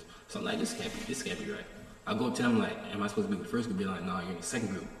person is. So I'm like, this can't be right. I go up to them like, am I supposed to be with the first group? They're like, no, you're in the second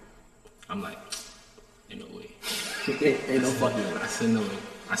group. I'm like, ain't no way. Ain't no fucking way. I said no way.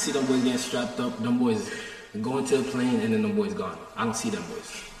 I see them boys getting strapped up, them boys going to the plane, and then them boys gone. I don't see them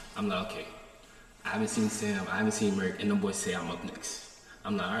boys. I'm like, okay. I haven't seen Sam, I haven't seen Merck, and them boys say I'm up next.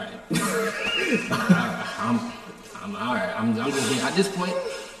 I'm like, all right. I'm all right. I'm just at this point.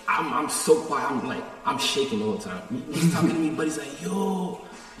 I'm so quiet. I'm shaking the whole time. He's talking to me, but he's like, yo,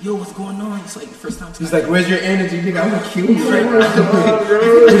 what's going on? It's like the first time. He's like, where's your energy? You think I'm gonna kill you right now?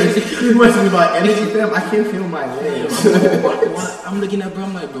 You must be about energy, fam. I can't feel my legs. What? I'm looking at bro.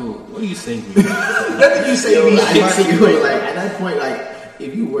 I'm like, bro, what are you saying to me? Nothing you say to me. Like at that point, like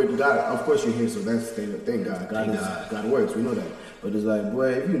if you work, God, of course you're here. So that's thank God. God works. We know that. But it's like, boy,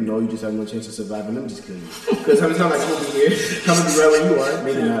 if you know you just have no chance of surviving, let me just kill you. Because it's not like you'll be here. I'm gonna be right where you are.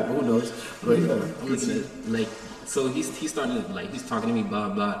 Maybe not. Who knows? But yeah. I'm looking at, like, so he started, like, he's talking to me, blah,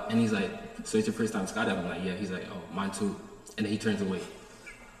 blah, and he's like, so it's your first time skydiving? I'm like, yeah. He's like, oh, mine too. And then he turns away.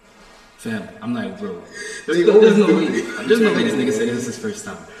 Fam, I'm like, bro, there's no way this nigga said this is his first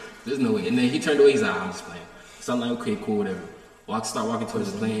time. There's no way. And then he turned away, he's like, I'm just playing. So I'm like, okay, cool, whatever. Well, I start walking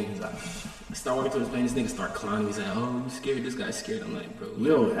towards the plane. He's like, this nigga start climbing. He's like, oh, you scared? This guy's scared. I'm like, bro.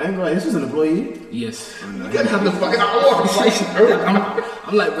 Yo, I ain't gonna lie, this was an employee? Yes. You gotta have the fucking, I want to fight him.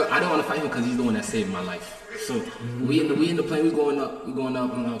 I'm like, bro, I don't want to fight him because he's the one that saved my life. So we in the plane, we going up.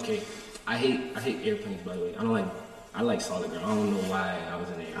 I'm like, okay. I hate airplanes, by the way. I like solid ground. I don't know why I was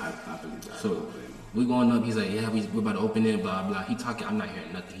in the air. I believe that. So we going up. He's like, yeah, we're about to open it, blah, blah. He talking. I'm not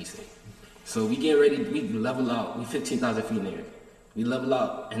hearing nothing he say. So we getting ready. We level out. We 15,000 feet in the air. We level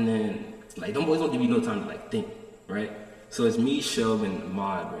out, and then, like, them boys don't give you no time to, like, think, right? So it's me, Shelb, and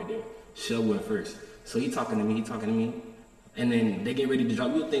Maud right there. Shelb went first. So he talking to me, and then they get ready to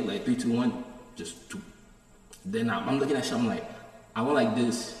drop. You would think, like, 3, 2, 1, just 2. Then I'm looking at Shelb, I'm like, I went like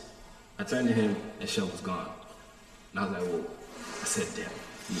this. I turned to him, and Shelb was gone. And I was like, whoa. I said, damn.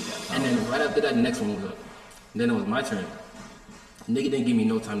 Yeah. And then right after that, the next one was up. Then it was my turn. Nigga didn't give me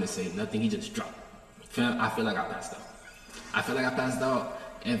no time to say nothing. He just dropped. I feel like I passed out.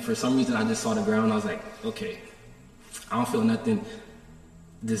 And for some reason, I just saw the ground. I was like, okay, I don't feel nothing.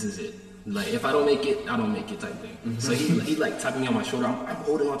 This is it. Like, if I don't make it, I don't make it type thing. Mm-hmm. So he like tapping me on my shoulder. I'm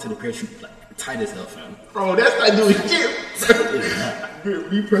holding on to the parachute like tight as hell, fam. Bro, that's not doing shit.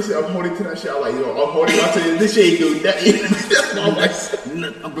 me personally, I'm holding to that shit. I'm like, yo, I'm holding on to this shit. Ain't doing nothing. That's all my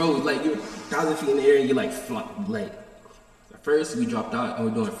shit. Bro, like you're 1,000 feet in the air and you're like, like. First, we dropped out and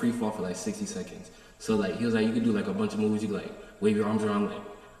we're doing free fall for like 60 seconds. So like he was like, you could do like a bunch of moves. You could like wave your arms around. Like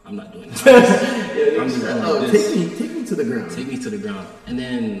I'm not doing that. I'm just going like this. Take me to the ground. Take me to the ground. And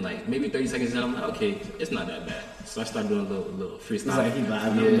then like maybe 30 seconds in, I'm like, okay, it's not that bad. So I started doing a little freestyle. It's like he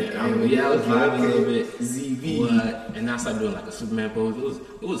vibing. Yeah, I was vibing a little bit. ZV. And I started doing like a Superman pose.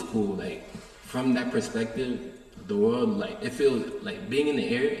 It was cool. Like from that perspective, the world, like it feels like being in the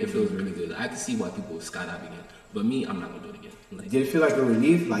air. It feels really good. I can see why people skydive again. But me, I'm not gonna do it again. Like, did it feel like a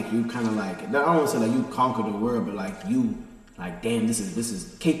relief? Like you kind of like, I don't want to say like you conquered the world, but like you, like damn, this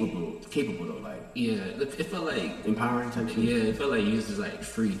is capable though. Like yeah, it felt like empowering type shit. Yeah, it felt like you was just like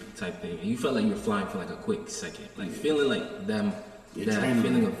free type thing. And you felt like you were flying for like a quick second, like feeling like that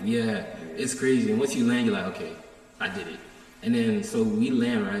feeling of it's crazy. And once you land, you're like, okay, I did it. And then so we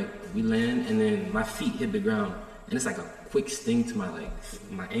land, right? We land, and then my feet hit the ground, and it's like a quick sting to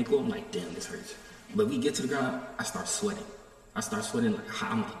my ankle. I'm like, damn, this hurts. But we get to the ground, I start sweating. Like,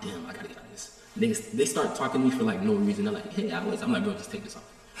 I'm like, damn, I gotta get out of this. Niggas, they start talking to me for like no reason. They're like, hey, Alex. I'm like, bro, just take this off.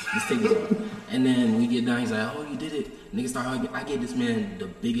 Just take this off. And then we get down, he's like, oh, you did it. Niggas start hugging. I gave this man the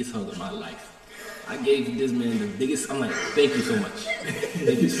biggest hug of my life. I gave this man the biggest, I'm like, thank you so much.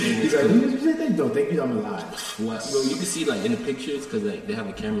 Thank you so much. He's like, you say thank you, thank you, I'm alive. What? Bro, you can see like in the pictures, because like, they have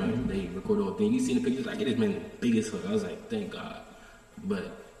a camera, they record the whole thing. You see in the pictures, I gave this man the biggest hug. I was like, thank God.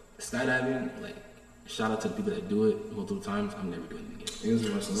 But skydiving, like, shout out to the people that do it multiple times. I'm never doing it again. It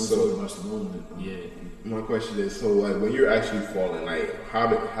was Barcelona. Yeah. My question is, so like when you're actually falling, like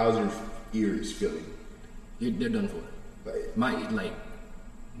how's your ears feeling? They're done for. Like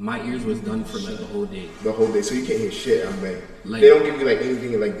my ears was done for like the whole day. The whole day, so you can't hear shit. I'm like they don't give you like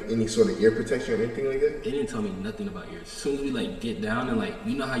anything, like any sort of ear protection or anything like that. They didn't tell me nothing about ears. As soon as we like get down and like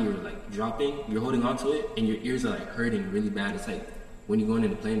you know how you're like dropping, you're holding onto it, and your ears are like hurting really bad. It's like when you're going in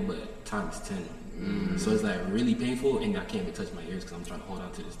the plane, but times 10. So it's like really painful, and I can't even touch my ears because I'm trying to hold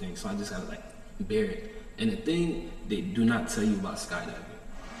on to this thing. So I just gotta like bear it. And the thing they do not tell you about skydiving,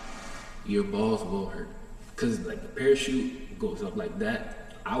 your balls will hurt because like the parachute goes up like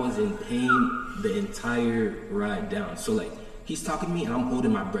that. I was in pain the entire ride down. So like he's talking to me and I'm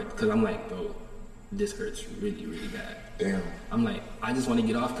holding my breath because I'm like, bro, this hurts really, really bad. Damn. I'm like, I just want to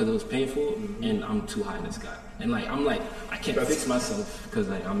get off because it was painful and I'm too high in the sky. And like I'm like, I can't fix myself because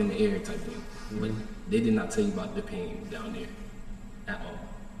like I'm in the air type thing. But they did not tell you about the pain down there at all.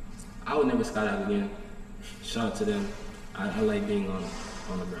 I would never skydive again. Shout out to them. I like being on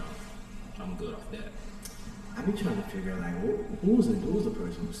the ground. I'm good off that. I be trying to figure out like who was the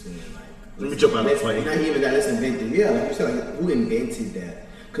person who said like let me jump out of the plane. Not even that. Let's invent it. Yeah, like you said, like who invented that?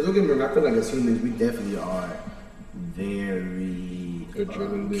 Because don't get me wrong, I feel like as humans we definitely are very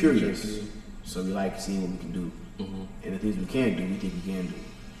curious. So we like seeing what we can do, and the things we can't do, we think we can do.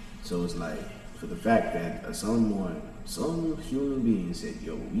 So it's like for the fact that some human being said,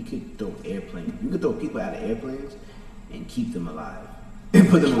 "Yo, we could throw airplanes. We could throw people out of airplanes and keep them alive and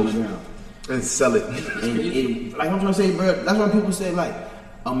put them on the ground." And sell it. And like I'm trying to say, bro, that's why people say like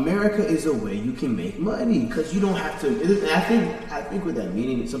America is a way you can make money because you don't have to. I think with that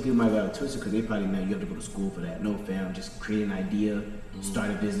meaning, some people might got to twist it because they probably know you have to go to school for that. No, fam, just create an idea,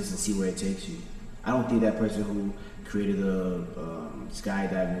 start a business, and see where it takes you. I don't think that person who created the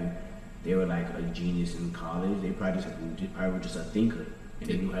skydiving, they were like a genius in college. They probably were just a thinker and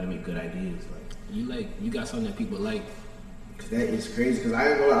they knew how to make good ideas. You got something that people like. That is crazy because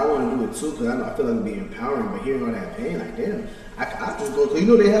I want to do it too because I feel like it'd be empowering. But hearing all that pain, like damn, I just go. Cause you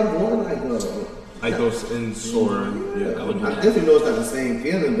know they have one like those in Sora. Yeah, I definitely know it's not the same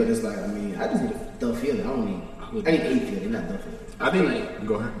feeling, but it's like I mean I just need the feeling. I need a feeling, not the feeling. I think.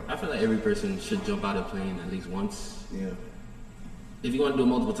 Go ahead. I feel like every person should jump out of a plane at least once. Yeah. If you want to do it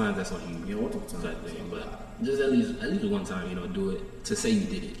multiple times, that's on you. Yeah, multiple times. Thing, but just at least one time, do it to say you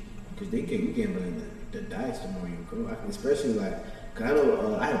did it. Because you can't believe the dice the more you go. Especially like, cause I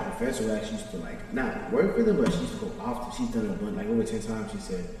know I had a professor who actually used to like not work for them, but she used to go off. She's done it a bunch, like over 10 times. She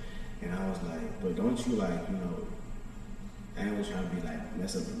said, and I was like, but don't you like I ain't trying to be like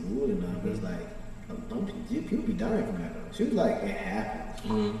mess up the mood and all. But it's like, people be dying from that though. She was like, it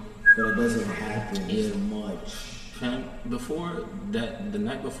happens, but it doesn't happen as much. Before that, the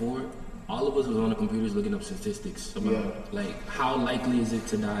night before, all of us was on the computers looking up statistics about like how likely is it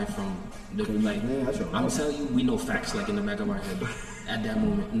to die from the like. I'm telling you, we know facts like in the back of our head at that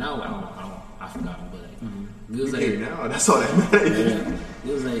moment. Now I forgot, but like, it was like now that's all that matters.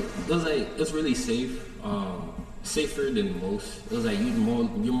 It was like it's really safe, safer than most. It was like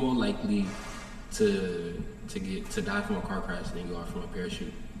you're more likely to to die from a car crash than you are from a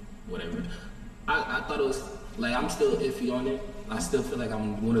parachute, whatever. I thought it was like I'm still iffy on it. I still feel like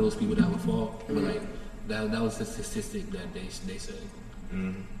I'm one of those people that would fall, but like that was the statistic that they said.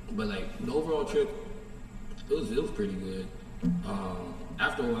 But like the overall trip, it was pretty good.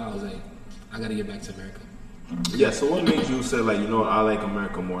 After a while, I was like, I gotta get back to America. Yeah. So what made you say like, you know, I like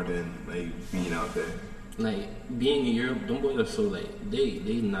America more than like being out there? Like being in Europe, them boys are so like they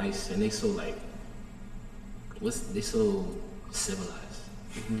nice and they so like they so civilized.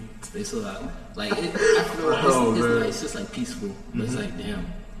 They so like it, after a while, it's nice, it's just like peaceful. But it's like damn.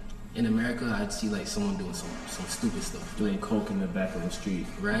 In America, I'd see like someone doing some stupid stuff, Doing coke in the back of the street.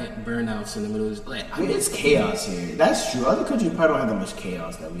 right? Burnouts in the middle. Like I mean, It's chaos here. That's true. Other countries probably don't have that much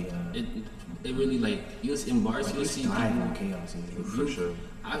chaos that we have. it really like you was in bars, you see Thrive people. on chaos here. For sure.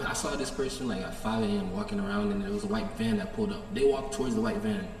 I saw this person like at 5 a.m. walking around, and there was a white van that pulled up. They walked towards the white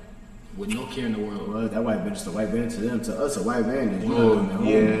van with no care in the world. Well, that white van is a white van to them. To us, a white van is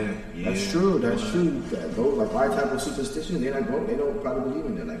Yeah. That's true. That's true. That those like our type of superstitions, they don't probably believe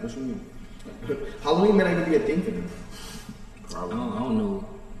in that. Like, what you mean? Halloween may not even be a thing for them. I don't know,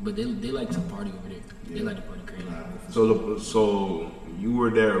 but they like to party over there. They like to party crazy. So you were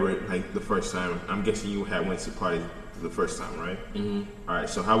there like the first time. I'm guessing you went to parties the first time, right? Mm-hmm. All right.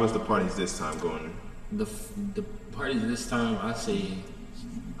 So how was the parties this time going? The parties this time,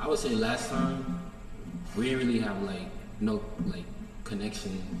 I would say last time we didn't really have like no like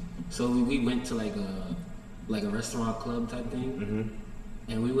connection. So we went to like a restaurant club type thing,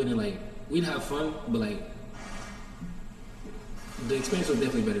 and we wouldn't like we'd have fun, but like the experience was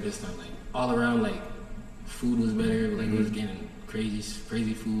definitely better this time. Like all around, like food was better. Like we was getting crazy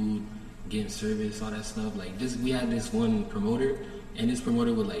food, getting service, all that stuff. Like we had this one promoter, and this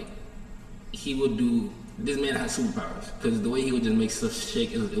promoter would like he would do. This man had superpowers because the way he would just make stuff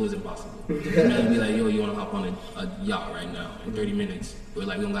shake, it was impossible. This man would be like, "Yo, you want to hop on a yacht right now in 30 minutes?" We're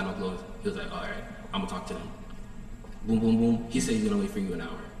like, "We don't got no clothes." He was like, "All right, I'm gonna talk to them." Boom, boom, boom. He said he's gonna wait for you an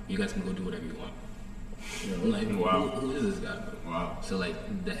hour. You guys can go do whatever you want. I'm like, wow. Who is this guy? Bro? Wow. So like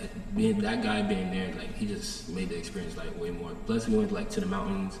that guy being there, like he just made the experience like way more. Plus we went like to the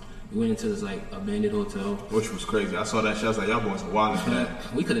mountains. We went into this like abandoned hotel. Which was crazy. I saw that shit. I was like, y'all boys are wild as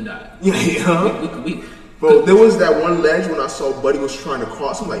that. We could have died. Yeah. Bro, there was that one ledge when I saw Buddy was trying to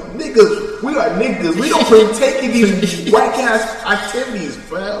cross. I'm like, niggas, we are niggas. We don't partake in these whack ass activities,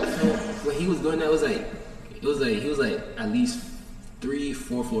 bro. When he was going there, it was like he was like at least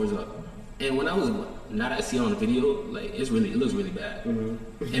 3-4 floors up. And when I was now that I see it on the video, like it looks really bad.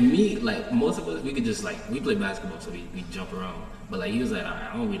 And me, like most of us, we could just like we play basketball, so we jump around. But like he was like,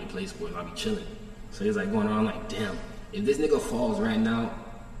 I don't really play sports. I'll be chilling. So he was like going around like, damn, if this nigga falls right now,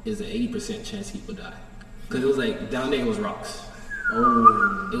 there's an 80% chance he would die. Cause it was like down there, it was rocks.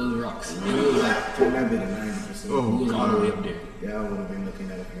 Oh, it was rocks. And it was like turn that bit at 90%. It was all the way up there. Yeah, I would have been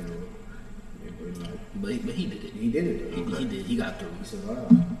looking at a funeral. But he did it. He did it though. He did. He got through. He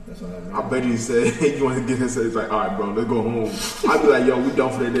survived. That's all that matters. I bet you said you want to get his. It's like, all right, bro, let's go home. I'd be like, yo, we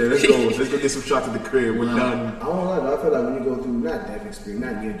done for the day. Let's go get some shots at the crib. We're done. I won't lie, though. I feel like when you go through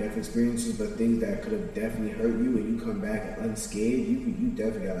not near death experiences, but things that could have definitely hurt you, and you come back unscathed, you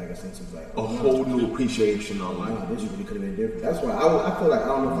definitely got like a sense of like A whole new appreciation on life. This really could have been different. That's why I feel like I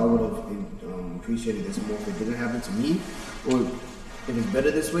don't know if I would have appreciated this more if it didn't happen to me, or if it's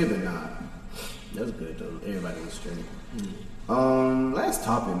better this way. But nah, that's good though. Everybody was straight. Last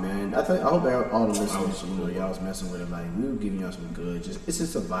topic, man. I hope all the listeners, y'all was messing with it. Like we were giving y'all some good. It's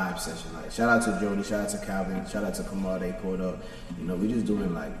just a vibe session. Like shout out to Jody, shout out to Calvin, shout out to Kamal. They pulled up. We just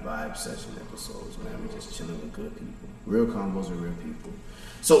doing like vibe session episodes, man. We just chilling with good people, real combos with real people.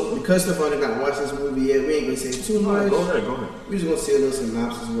 So because Stephon did not watch this movie yet, we ain't gonna say too much. Go ahead. We just gonna say a little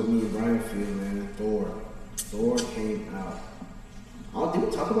synopsis of what me and Brian feel, man. Thor came out. Did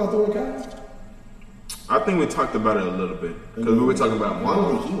we talk about Thor, guys? I think we talked about it a little bit because we were talking about I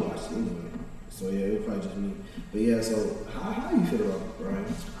don't think he watched it anyway. So yeah, it was probably just me. But yeah, so how you feel about it, Brian?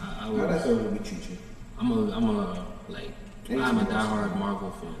 How that Thor movie treat you? I'm a diehard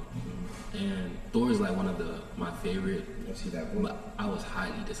Marvel fan, and Thor is like one of my favorite. I see that one. But I was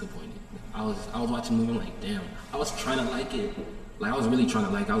highly disappointed. I was watching the movie. I'm like, damn. I was trying to like it. Like I was really trying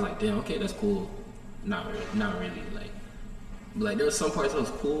to like it. I was like, damn, okay, that's cool. Not really. Like there were some parts that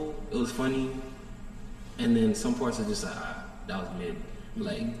was cool. It was funny. And then some parts are just like, that was mid.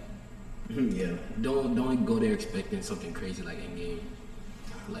 Like, yeah. Don't go there expecting something crazy like Endgame.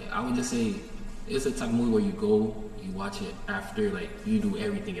 Like, I would just say, it's a type of movie where you go, you watch it after, like, you do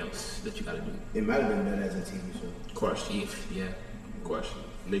everything else that you gotta do. It might have been better as a TV show. Question. Yeah. Question.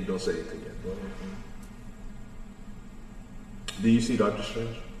 Nick, don't say anything yet. Go ahead. Do you see Doctor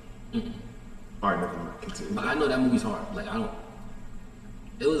Strange? Mm-mm. All right, never mind. Continue. But I know that movie's hard. Like I don't.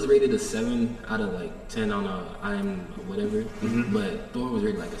 It was rated a 7 out of like 10 on IM whatever, but Thor was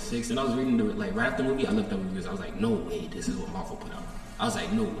rated like a 6. And I was reading right after the movie, I looked up reviews. I was like, no way, this is what Marvel put out. I was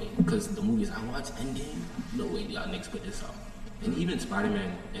like, no way, because the movies I watched, Endgame, no way, y'all niggas put this out. And even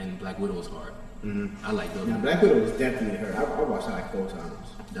Spider-Man and Black Widow was hard. I like those. Now, Black Widow was definitely her. I watched that like 4 times.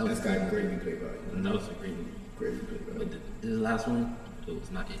 That's got great replay value. That was a great movie. Great replay value. But this last one, it was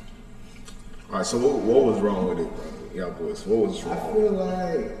not it. All right, so what was wrong with it, bro? Y'all boys, what was wrong? I feel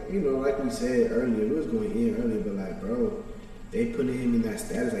like, like we said earlier, we was going in earlier, but like, bro, they putting him in that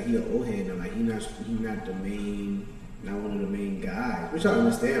status like he an old head, and like he not the main, not one of the main guys. Which I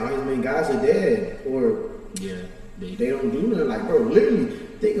understand. All his main guys are dead, or they don't do nothing. Like, bro, literally,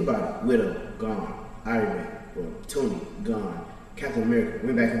 think about it. Widow gone, Iron Man, well, Tony gone, Captain America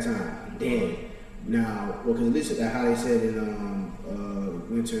went back in time, dead. Now, well, because at least how they said in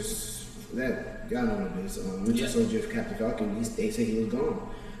Winter's. That y'all know what it is. Winter Soldier of Captain Falcon. They say he was gone.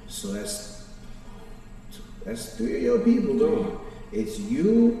 So that's 3 of your people gone. It's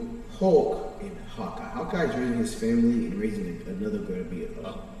you, Hulk, and Hawkeye. Hawkeye's raising his family and raising another girl to be an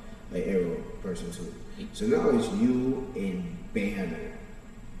Arrow person too. So now it's you and Banner.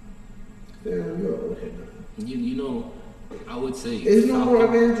 Damn, you're an old head now. You know, I would say there's no more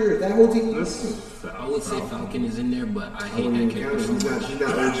Avengers. That whole team. I would say Falcon is in there, but I hate that character so much. He's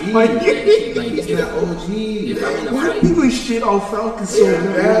not OG. He's not OG. If I'm in a Why fight, people shit on Falcon so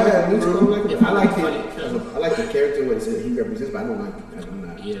bad? I like him. I like the character what he represents, but I don't like him. I'm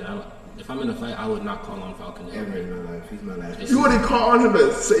not. Yeah, if I'm in a fight, I would not call on Falcon Ever in my life. He's my last. You wouldn't call on him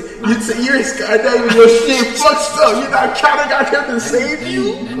to say you're in skydiving, your shit fucked up. You're not counting on him to save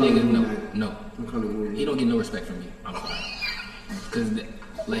you. That nigga, no. He don't get no respect from me. I'm sorry. Because,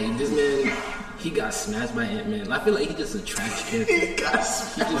 like, this man, he got smashed by Ant-Man. I feel like he's just a trash character. He got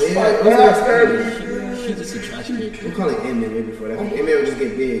smashed. He's just a trash character. We'll call it Ant-Man maybe for that. Ant-Man would just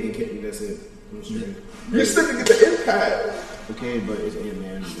get big and kick me. That's it. You still didn't get the impact. Okay, but it's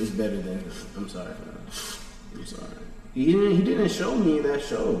Ant-Man. It's better than. I'm sorry for that. I'm sorry. He didn't show me in that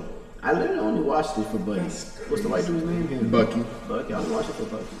show. I literally only watched it for Buddy. What's the white dude's name again? Bucky. I only watched it for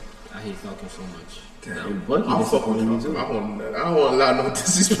Bucky. I hate Falcon so much. And Bucky I'll fuck with me too. I don't allow no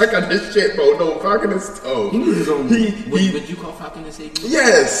disrespect on this shit, bro. No, Falcon is tough. He needs his own. Would you call Falcon to save me?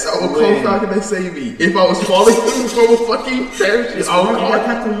 Yes, I would call Falcon to save me. If I was falling from a fucking parachute, I would call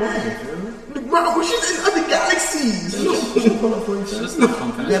Captain Marvel. Bro, she's in other galaxies. Let's not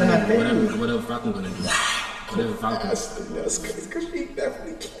come past whatever Falcon gonna do. Whatever Falcon. That's because she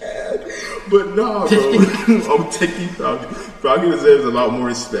definitely can. But no, bro. I'm taking Falcon. Falcon deserves a lot more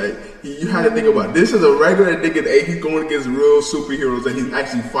respect. You had to think about it. This is a regular nigga that he's going against real superheroes and he's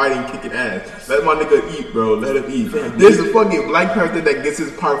actually fighting, kicking ass. Let my nigga eat, bro. Let him eat. There's a fucking Black Panther that gets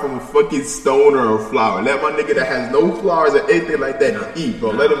his power from a fucking stone or a flower. Let my nigga that has no flowers or anything like that eat,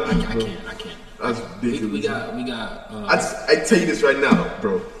 bro. Let him eat, bro. I can't. That's ridiculous. We got. I tell you this right now,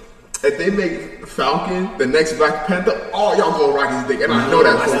 bro. If they make Falcon the next Black Panther, all y'all gonna rock his dick, and I know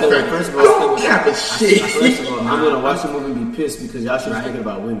that for a fact. First of all, don't cap a shit. First of all, I'm gonna watch the movie and be pissed because y'all should be thinking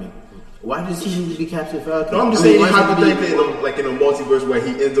about women. Why does he need to be Captain Falcon? No, I'm just saying hypothetically, like in a multiverse where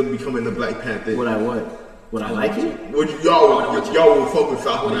he ends up becoming the Black Panther. Would I like it? Would y'all will fuck with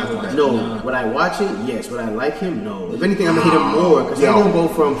Falcon after that? No. Would I watch it? Yes. Would I like him? No. If anything, I'm gonna hate him more because I'm gonna go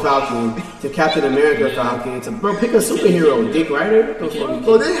from Falcon to Captain America Falcon to pick a superhero, Dick Ryder.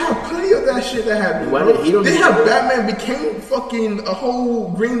 Bro, they have plenty of that shit that happened. They have Batman became fucking a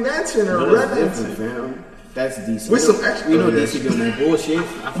whole Green Lantern or Red Lantern. Fam. That's DC. With some extra. You know DC doing that bullshit.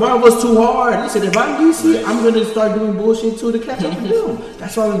 Marvel's too hard. Listen, if I'm DC, I'm gonna start doing bullshit too to catch up to them.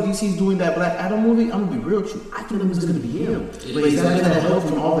 That's why when DC's doing that Black Adam movie, I'm gonna be real with you. I thought it was gonna be him. But is that gonna help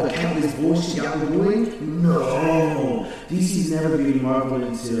from all the capitalist bullshit y'all been doing? No. DC's never beating Marvel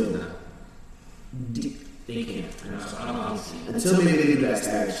until they can't. Until maybe they do that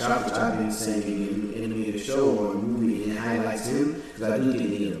Static Shock, which I've been saying in the show or movie, and it highlights him because I do think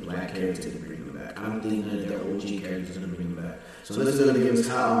they need a black character to bring him back. I don't think none of their OG characters are going to bring him back. So unless they're going to give us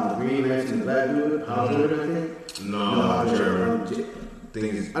Hal, the Green Lantern, the Black Dude, Hal Jordan, I think. No, Jared.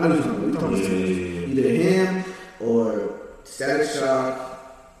 I know you're talking about either him or Static Shock.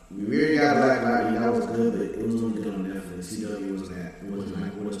 We really got Black Lightning, that was good, but it was only good on Netflix. CW wasn't that. It wasn't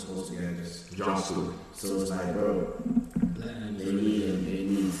like what was supposed to get us. Jon Stewart. So it's like, bro, they need him. They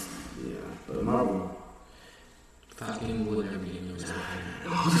need, but Marvel. Falcon would never get no respect.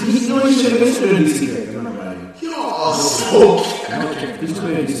 He's the only should have been in DC character. I'm not lying. Y'all so I don't care. He's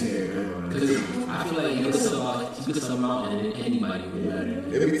been in DC character. Because I feel like you spit some out, and anybody would matter.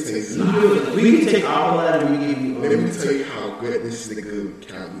 Let me tell you something. We can take all that and we give you. Let me tell you how good this nigga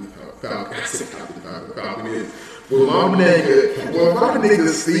Falcon is. Well, my nigga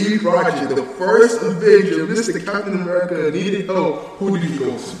Steve Rogers, the first Avenger, Mr. Captain America, needed help. Who did he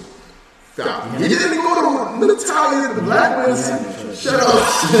go to? Falcon. He didn't go to Natalia, the black man. Shut up.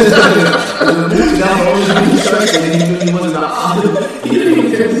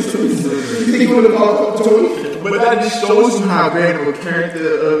 But that just shows you how great of a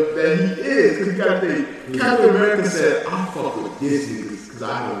character that he is. Because Captain America said, I fuck with this nigga because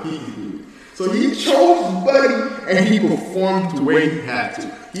I know he can do it. So he chose Buddy and he performed the way he had to.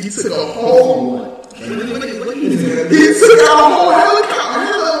 He took a whole. He took out a whole helicopter.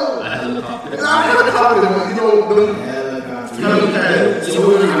 Not helicopter, but you know, the helicopter.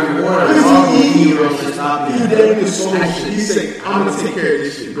 He did his soul shit. He said, I'm going to take care of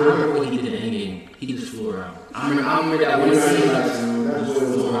this shit. I remember when he did the Endgame. He just flew around. I remember that one scene.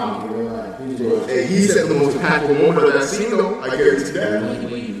 And he said the most impactful moment of that scene, though. I guarantee that.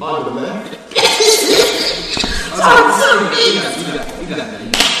 On the left. Talk to me. You got that.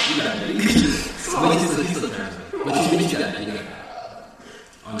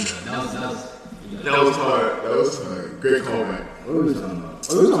 That was hard. Great callback. What were we talking about?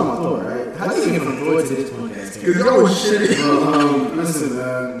 We were talking about Thor, right? How do you get from Thor to this podcast? Because y'all was shitty. Listen,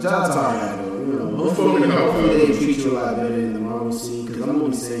 man. John Tarr, hopefully they treat you a lot better in the Marvel scene. Because I'm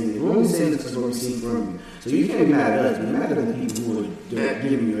only saying this because what we see from you. So you can't be mad at us. Be mad at the people who are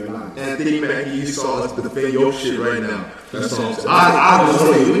giving you your line. Anthony Mackie, you saw us defend your shit right now. That's all. I was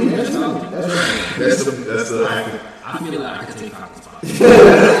saying that's right. I feel like I could take Falcon's spot.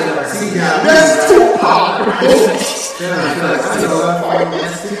 That's Tupac,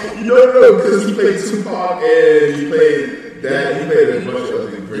 No, because he played Tupac and he played a bunch of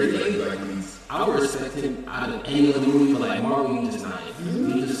other great like these. I would respect him out of any other movie, but like Marvel, you just not it.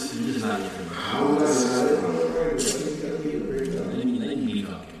 You just not it for me. Let me be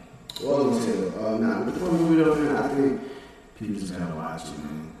Falcon. Well, before we move on, I think people just gotta watch it,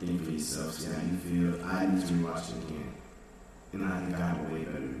 man. Think for yourself, see how you feel. I need to rewatch it again, and I think I have a way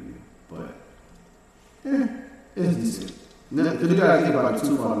better review. But it's decent. Because you gotta think about it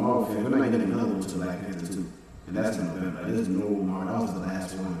too for the Marvel fan. We're not getting another one to Black Panther 2, and that's in November. There's no Marvel. That was the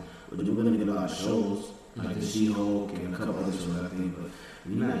last one. But we're gonna get a lot of shows like the She-Hulk and a couple other shows, I think. But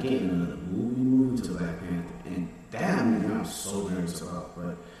we're not getting another movie to Black Panther, and that movie I'm so nervous about.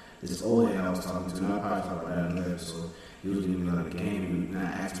 But this old head I was talking to, and I'll probably talk about that in another episode. He was giving me another game, and I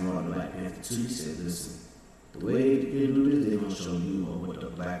asked him about Black Panther 2. He said, listen, the way they do this, they're going to show you what the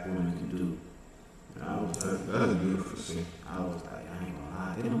black woman can do. And I was like, that's a beautiful scene. I was like, I ain't going to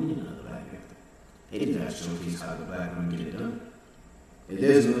lie, they don't need another Black Panther. They just got to showcase how the black woman get it done. It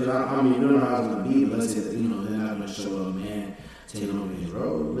is, I mean, you don't know how it's going to be, but let's say that, they're not going to show a man taking over his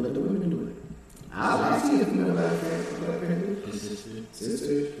role, but let the women do it. I see it from the Black Panther.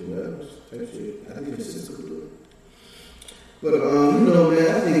 Sister, whoever, type shit. I think her sister could do it. But,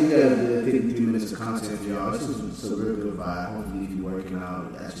 man, I think we got a good 53 minutes of content for y'all. This is a real good vibe. Hopefully, if you're working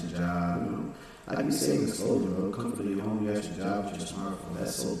out at your job, I be saying this over, bro. Comfortably home at your job with your smartphone.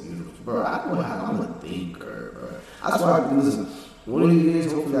 That's so beautiful. Bro, I know how I'm a thinker, bro. That's why I listen. One of these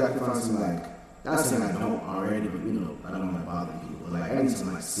days, hopefully, I can find some, not saying I don't already, but, I don't want to bother people. But, I need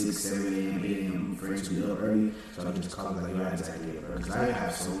some, 6, 7 a.m., 8 a.m. friends who get up early, so I can just call them, yo, I had to get up early. Because I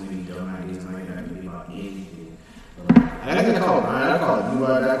have so many dumb ideas in my head. I can be about anything. I get a call, Brian. I call you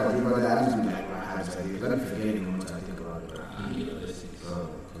about that. I just be like, I just ideas. I be forgetting how much I think about it, bro.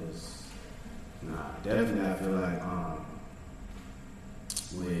 Because, definitely I feel like,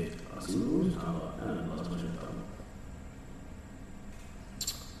 with, see what we was talking about? I don't know what you're talking about.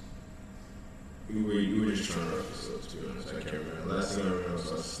 We were just trying to reference those, to be honest. I can't remember. Last thing I remember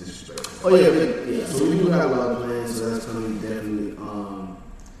was disrespectful. Oh, yeah. So we do have a lot of plans, so that's coming definitely.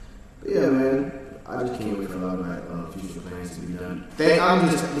 But yeah, man. I just can't wait for a lot of my future plans to be done.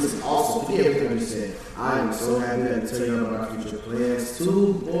 Listen, also, for everything I just said, I am so happy to tell you about our future plans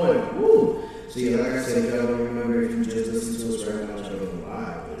too. Boy, woo! So yeah, like I said, if y'all don't remember, if you just listen to us right now, y'all don't know why.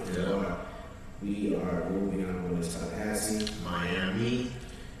 We are moving on to Tallahassee, Miami.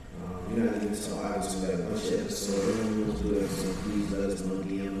 We're not even so obviously we have a bunch of episodes. We'll do episodes. Please let us know,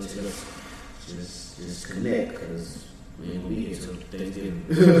 DM us, just connect, because we ain't gonna be here till Thanksgiving.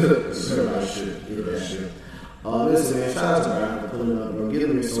 Listen, man, shout out to Brian for pulling up, bro. Give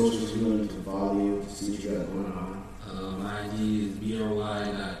them your socials. We want to follow you, see what you got going on. My ID is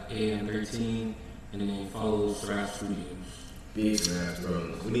BRY.AM13, and then follow Thrash Studios. Big Sarath, bro.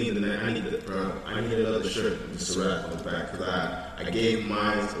 We need I need another shirt with Sarath on the back because I gave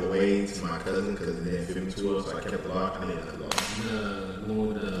mine away to my cousin because they didn't fit me too well, so I kept it locked. I need another lock.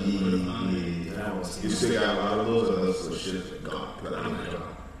 You still got a lot of those, or those shit gone? But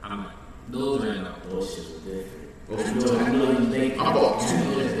I'm those right now. Those shits were different. I know you think. I bought two.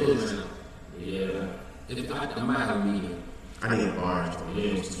 Those right now. Yeah. If I might have a medium. I need an orange.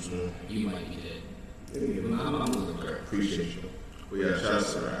 Medium's too small. You might be dead. I'm looking Okay, appreciate you. Well, yeah, shout out to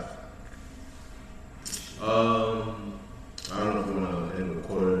Sarath. I don't know if you want to end the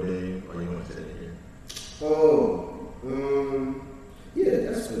quarter today or you want to take it here. Yeah,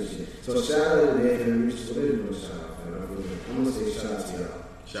 that's good shit. So shout out to the day, fam. We just really want to shout out, fam. I'm gonna say shout out to y'all.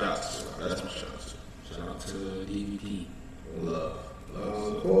 Shout out to Sarath. That's my shout out to. Shout out to DVP. Love.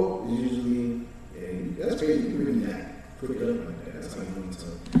 Quote is usually, and that's crazy. You really not put it up like that. That's how you want to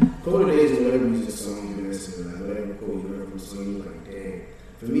talk. Quote of the day is whatever you just song you've been listening to, like whatever quote you heard from a song, you're like, dang.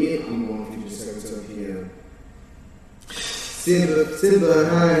 For me, I'm going to Future Second PM. Sit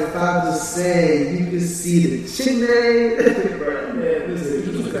behind father's saying you can see the chimney. Bro, man, listen, he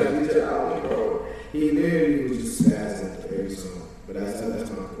just got me out, bro. He literally was just spazzing for every song. But that's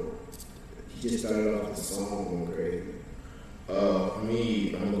my quote. He just started off the song going crazy. For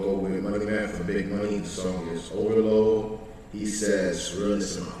me, I'm gonna go with Money Man for Big Money. The song is Overload. He says,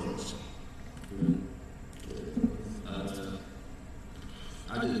 realness in my clothes.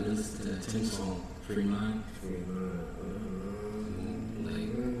 I just listened to that Tim song, Free Mind. Like,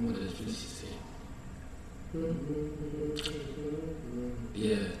 what is she saying?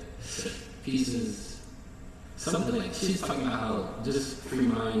 Yeah, pieces. Something like, she's talking about how just free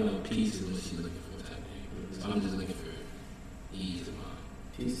mind, peace is what she's looking for type thing. So I'm just looking for ease of mind.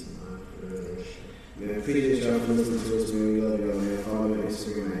 Peace of mind. Man, appreciate y'all for listening to us, man. We love y'all, man. Follow me on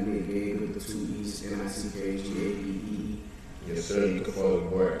Instagram at Nick Gabe with the 2 E's, NICKGABE. Yes, sir. You can follow the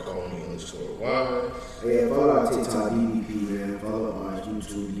boy at callme_wise. Yeah, follow our TikTok, DVP, man. Follow our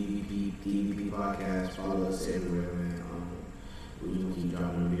YouTube, DVP podcast. Follow us everywhere, man. We will keep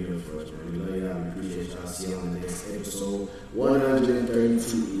dropping videos for us, man. We love y'all. We appreciate y'all. See y'all on the next episode.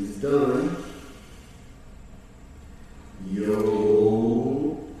 132 is done.